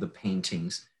into the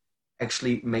paintings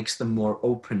actually makes them more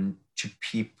open to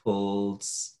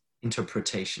people's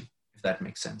interpretation, if that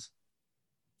makes sense.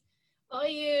 Are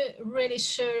you really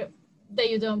sure that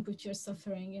you don't put your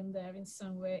suffering in there in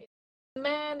some way?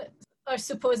 Men are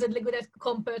supposedly good at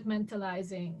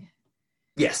compartmentalizing.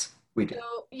 Yes, we do.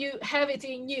 So you have it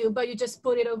in you, but you just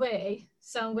put it away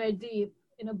somewhere deep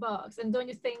in a box. And don't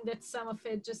you think that some of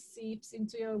it just seeps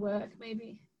into your work,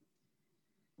 maybe?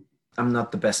 I'm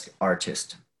not the best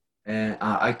artist.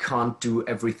 I can't do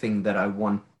everything that I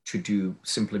want to do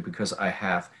simply because I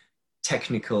have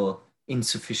technical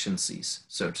insufficiencies,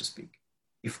 so to speak.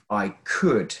 If I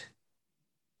could,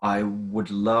 I would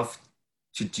love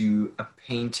to do a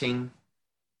painting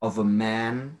of a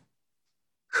man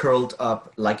curled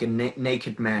up, like a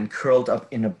naked man curled up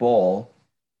in a ball,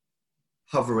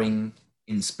 hovering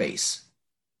in space,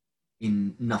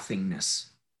 in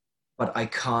nothingness. But I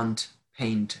can't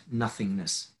paint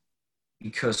nothingness,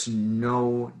 because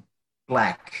no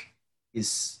black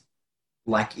is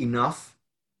black enough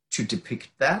to depict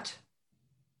that.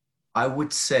 I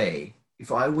would say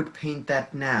if I would paint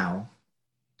that now,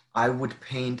 I would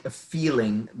paint a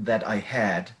feeling that I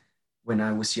had when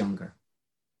I was younger.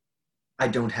 I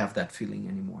don't have that feeling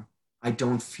anymore. I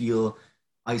don't feel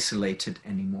isolated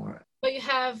anymore. But you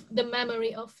have the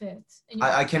memory of it. And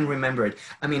I can remember it.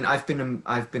 I mean, I've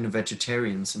been a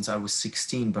vegetarian since I was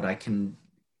 16, but I can,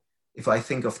 if I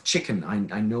think of chicken,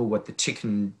 I know what the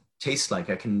chicken tastes like.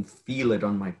 I can feel it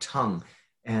on my tongue,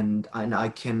 and I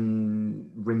can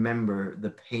remember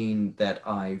the pain that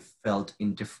I felt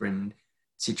in different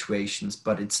situations,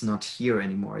 but it's not here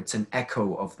anymore. It's an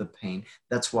echo of the pain.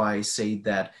 That's why I say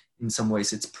that in some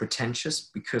ways it's pretentious,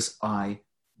 because I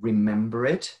remember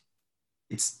it.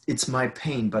 It's my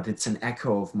pain, but it's an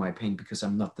echo of my pain, because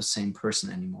I'm not the same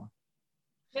person anymore.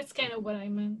 that's kind of what I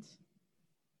meant.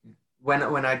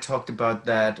 When I talked about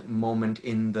that moment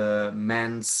in the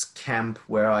men's camp,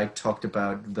 where I talked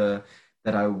about the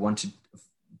that I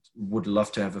would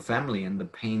love to have a family, and the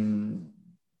pain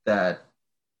that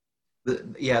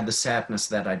the sadness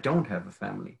that I don't have a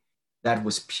family, that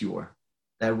was pure.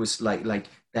 That was like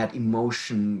that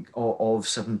emotion all of a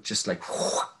sudden just like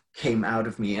came out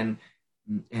of me.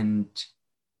 And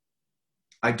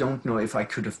I don't know if I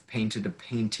could have painted a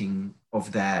painting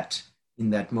of that in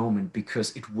that moment,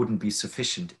 because it wouldn't be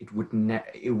sufficient. It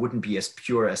wouldn't be as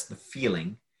pure as the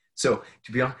feeling. So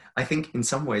to be honest, I think in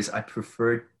some ways I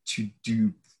prefer to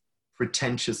do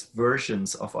pretentious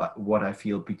versions of what I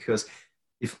feel, because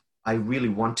if I really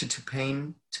wanted to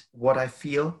paint what I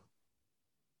feel,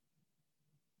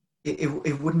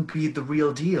 it wouldn't be the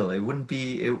real deal. It wouldn't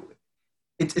be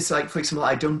it's like, for example,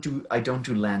 I don't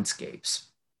do landscapes,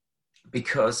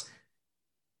 because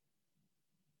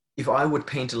if I would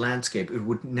paint a landscape, it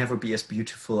would never be as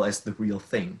beautiful as the real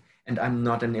thing. And I'm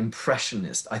not an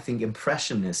impressionist. I think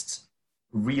impressionists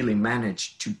really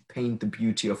manage to paint the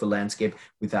beauty of a landscape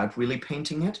without really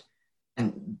painting it.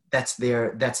 And that's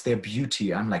their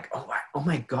beauty. I'm like, oh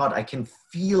my God, I can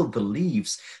feel the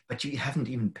leaves, but you haven't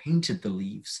even painted the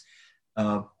leaves.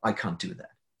 I can't do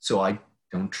that. So I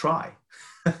don't try.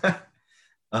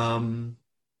 um,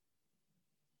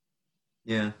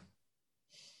 yeah.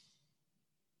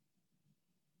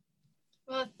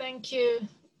 Well, thank you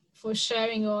for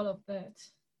sharing all of that.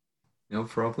 No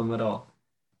problem at all.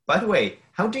 By the way,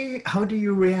 how do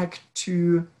you react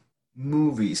to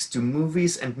movies? Do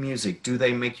movies and music, do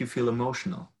they make you feel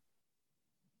emotional?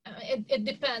 It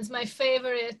depends. My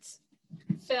favorite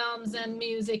films and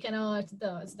music and art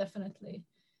does, definitely.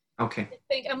 Okay. I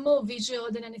think I'm more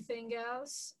visual than anything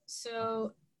else.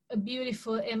 So a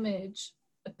beautiful image,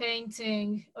 a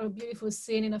painting, or a beautiful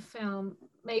scene in a film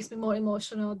makes me more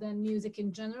emotional than music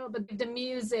in general. But if the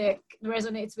music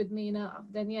resonates with me enough,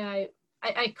 then yeah,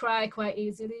 I cry quite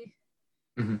easily.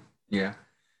 Hmm. Yeah.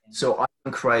 So I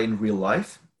don't cry in real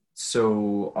life.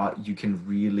 So you can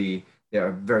really. There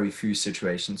are very few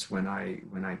situations when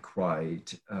I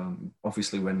cried.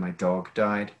 Obviously, when my dog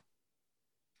died,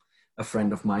 a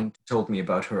friend of mine told me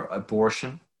about her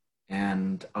abortion,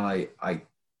 and I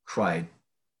cried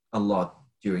a lot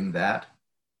during that.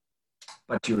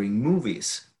 But during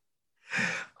movies,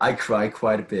 I cry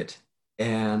quite a bit.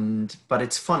 And but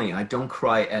it's funny, I don't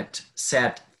cry at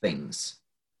sad things.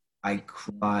 I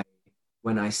cry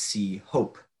when I see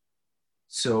hope.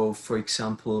 So for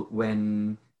example,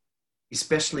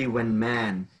 especially when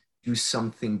men do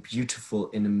something beautiful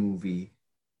in a movie,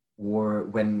 or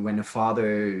when a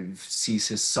father sees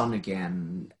his son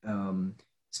again,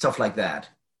 stuff like that.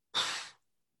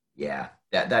 Yeah,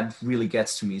 that really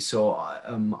gets to me. So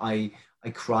I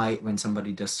cry when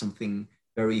somebody does something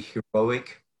very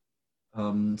heroic,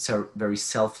 so very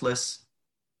selfless.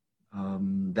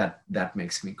 That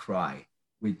makes me cry.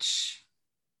 Which,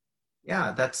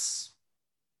 yeah,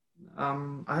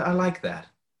 I like that.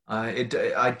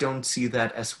 I don't see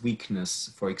that as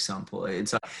weakness. For example,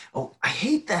 it's oh, I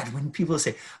hate that when people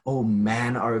say, "Oh,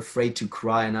 men are afraid to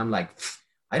cry," and I'm like,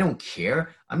 I don't care.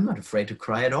 I'm not afraid to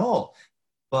cry at all.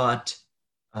 But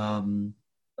um,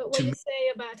 But what to you me,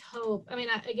 say about hope, I mean,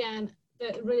 again,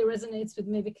 that really resonates with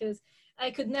me because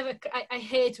I could never, I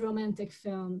hate romantic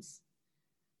films.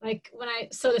 Like when I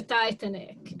saw the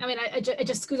Titanic, I mean, I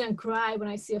just couldn't cry when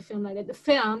I see a film like that. The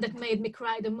film that made me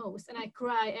cry the most, and I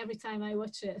cry every time I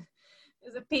watch it,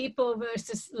 is The People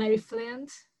versus Larry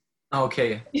Flint.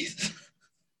 okay,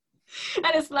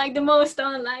 And it's like the most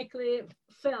unlikely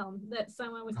film that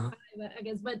someone would uh, cry, I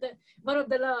guess. But one of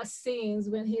the last scenes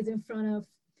when he's in front of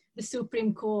the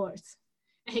Supreme Court,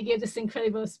 and he gave this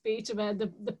incredible speech about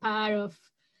the power of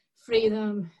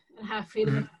freedom and how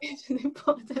freedom of mhm. speech is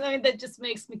important. I mean, that just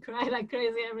makes me cry like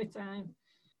crazy every time.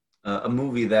 A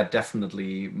movie that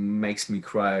definitely makes me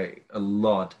cry a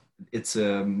lot. It's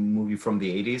a movie from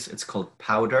the 80s. It's called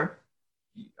Powder.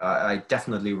 I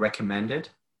definitely recommend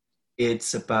it.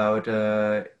 It's about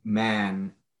a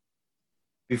man.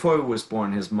 Before he was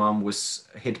born, his mom was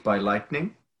hit by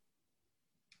lightning,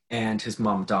 and his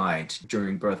mom died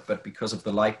during birth. But because of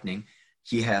the lightning,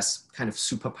 he has kind of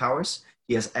superpowers.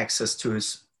 He has access to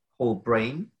his whole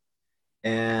brain,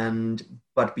 and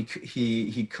but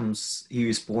he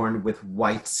is born with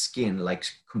white skin, like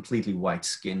completely white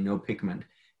skin, no pigment,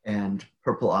 and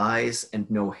purple eyes and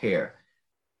no hair.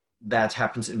 That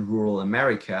happens in rural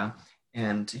America,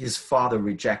 and his father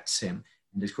rejects him,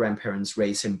 and his grandparents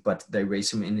raise him, but they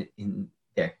raise him in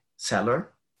their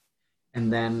cellar.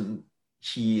 And then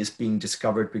he is being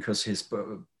discovered because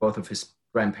both of his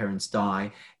grandparents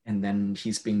die, and then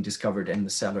he's being discovered in the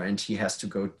cellar, and he has to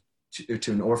go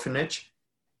to an orphanage.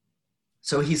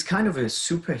 So he's kind of a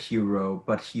superhero,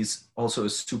 but he's also a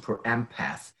super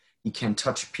empath. He can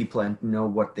touch people and know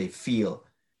what they feel.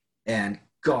 And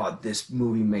God, this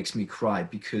movie makes me cry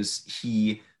because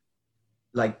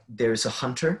there's a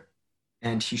hunter,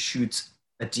 and he shoots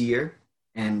a deer,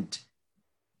 and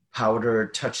Powder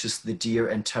touches the deer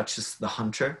and touches the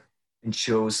hunter and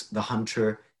shows the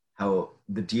hunter how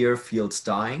the deer feels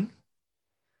dying.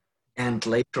 And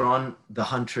later on, the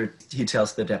hunter, he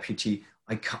tells the deputy,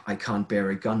 I can't bear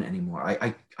a gun anymore.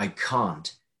 I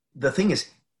can't. The thing is,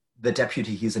 the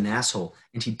deputy, he's an asshole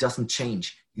and he doesn't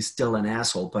change. He's still an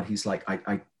asshole, but he's like,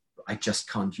 I just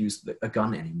can't use a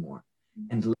gun anymore.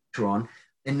 And later on,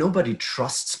 and nobody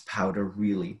trusts Powder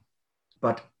really,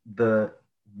 but the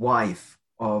wife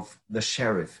of the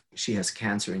sheriff, she has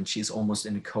cancer and she's almost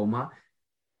in a coma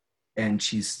and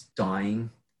she's dying.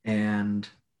 And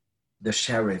the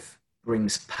sheriff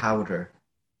brings Powder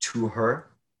to her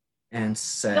and Don't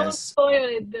says, spoil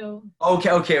it though.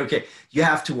 okay, you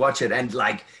have to watch it. And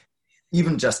like,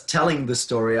 even just telling the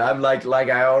story, I'm like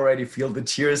I already feel the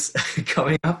tears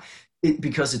coming up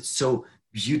because it's so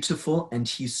beautiful and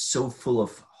he's so full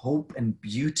of hope and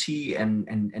beauty and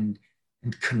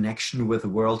connection with the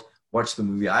world. Watch the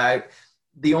movie.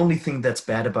 The only thing that's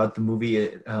bad about the movie,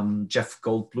 Jeff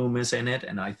Goldblum is in it,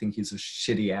 and I think he's a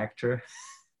shitty actor.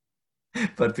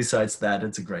 But besides that,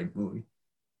 it's a great movie.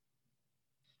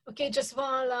 Okay, just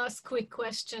one last quick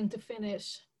question to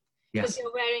finish. Because Yes.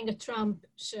 you're wearing a Trump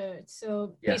shirt,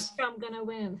 so Yes. is Trump gonna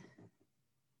win?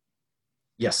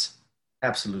 Yes,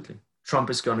 absolutely. Trump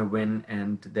is going to win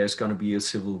and there's going to be a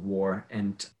civil war.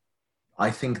 And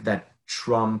I think that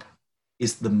Trump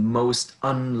is the most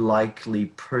unlikely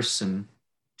person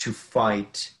to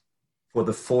fight for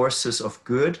the forces of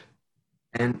good.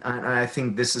 And I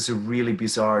think this is a really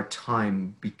bizarre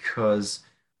time because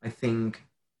I think,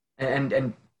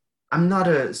 and I'm not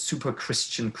a super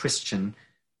Christian,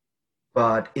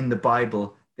 but in the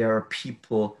Bible, there are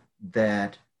people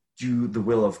that do the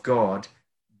will of God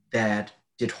that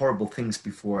did horrible things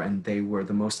before, and they were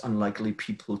the most unlikely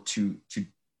people to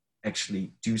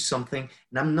actually do something.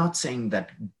 And I'm not saying that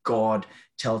God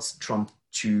tells Trump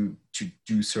to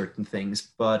do certain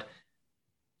things, but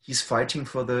he's fighting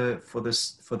for the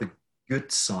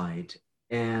good side.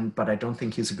 But I don't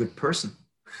think he's a good person.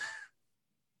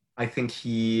 I think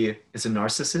he is a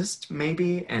narcissist,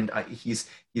 maybe, and he's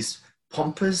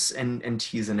pompous and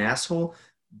he's an asshole,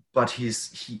 but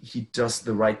he does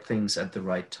the right things at the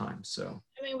right time. So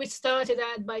I mean, we started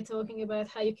out by talking about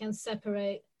how you can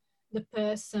separate the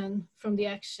person from the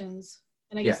actions,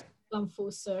 and I guess come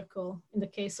full circle. In the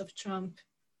case of Trump,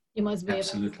 you must be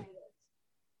absolutely, able to do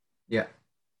that. yeah,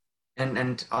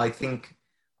 and I think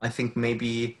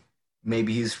maybe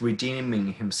he's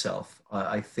redeeming himself.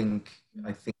 I think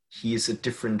he is a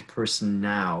different person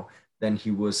now than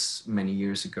he was many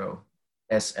years ago,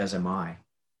 as am I.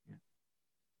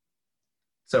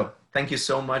 So thank you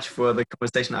so much for the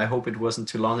conversation. I hope it wasn't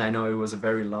too long. I know it was a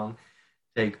very long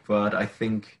take, but I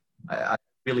think I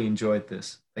really enjoyed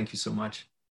this. Thank you so much.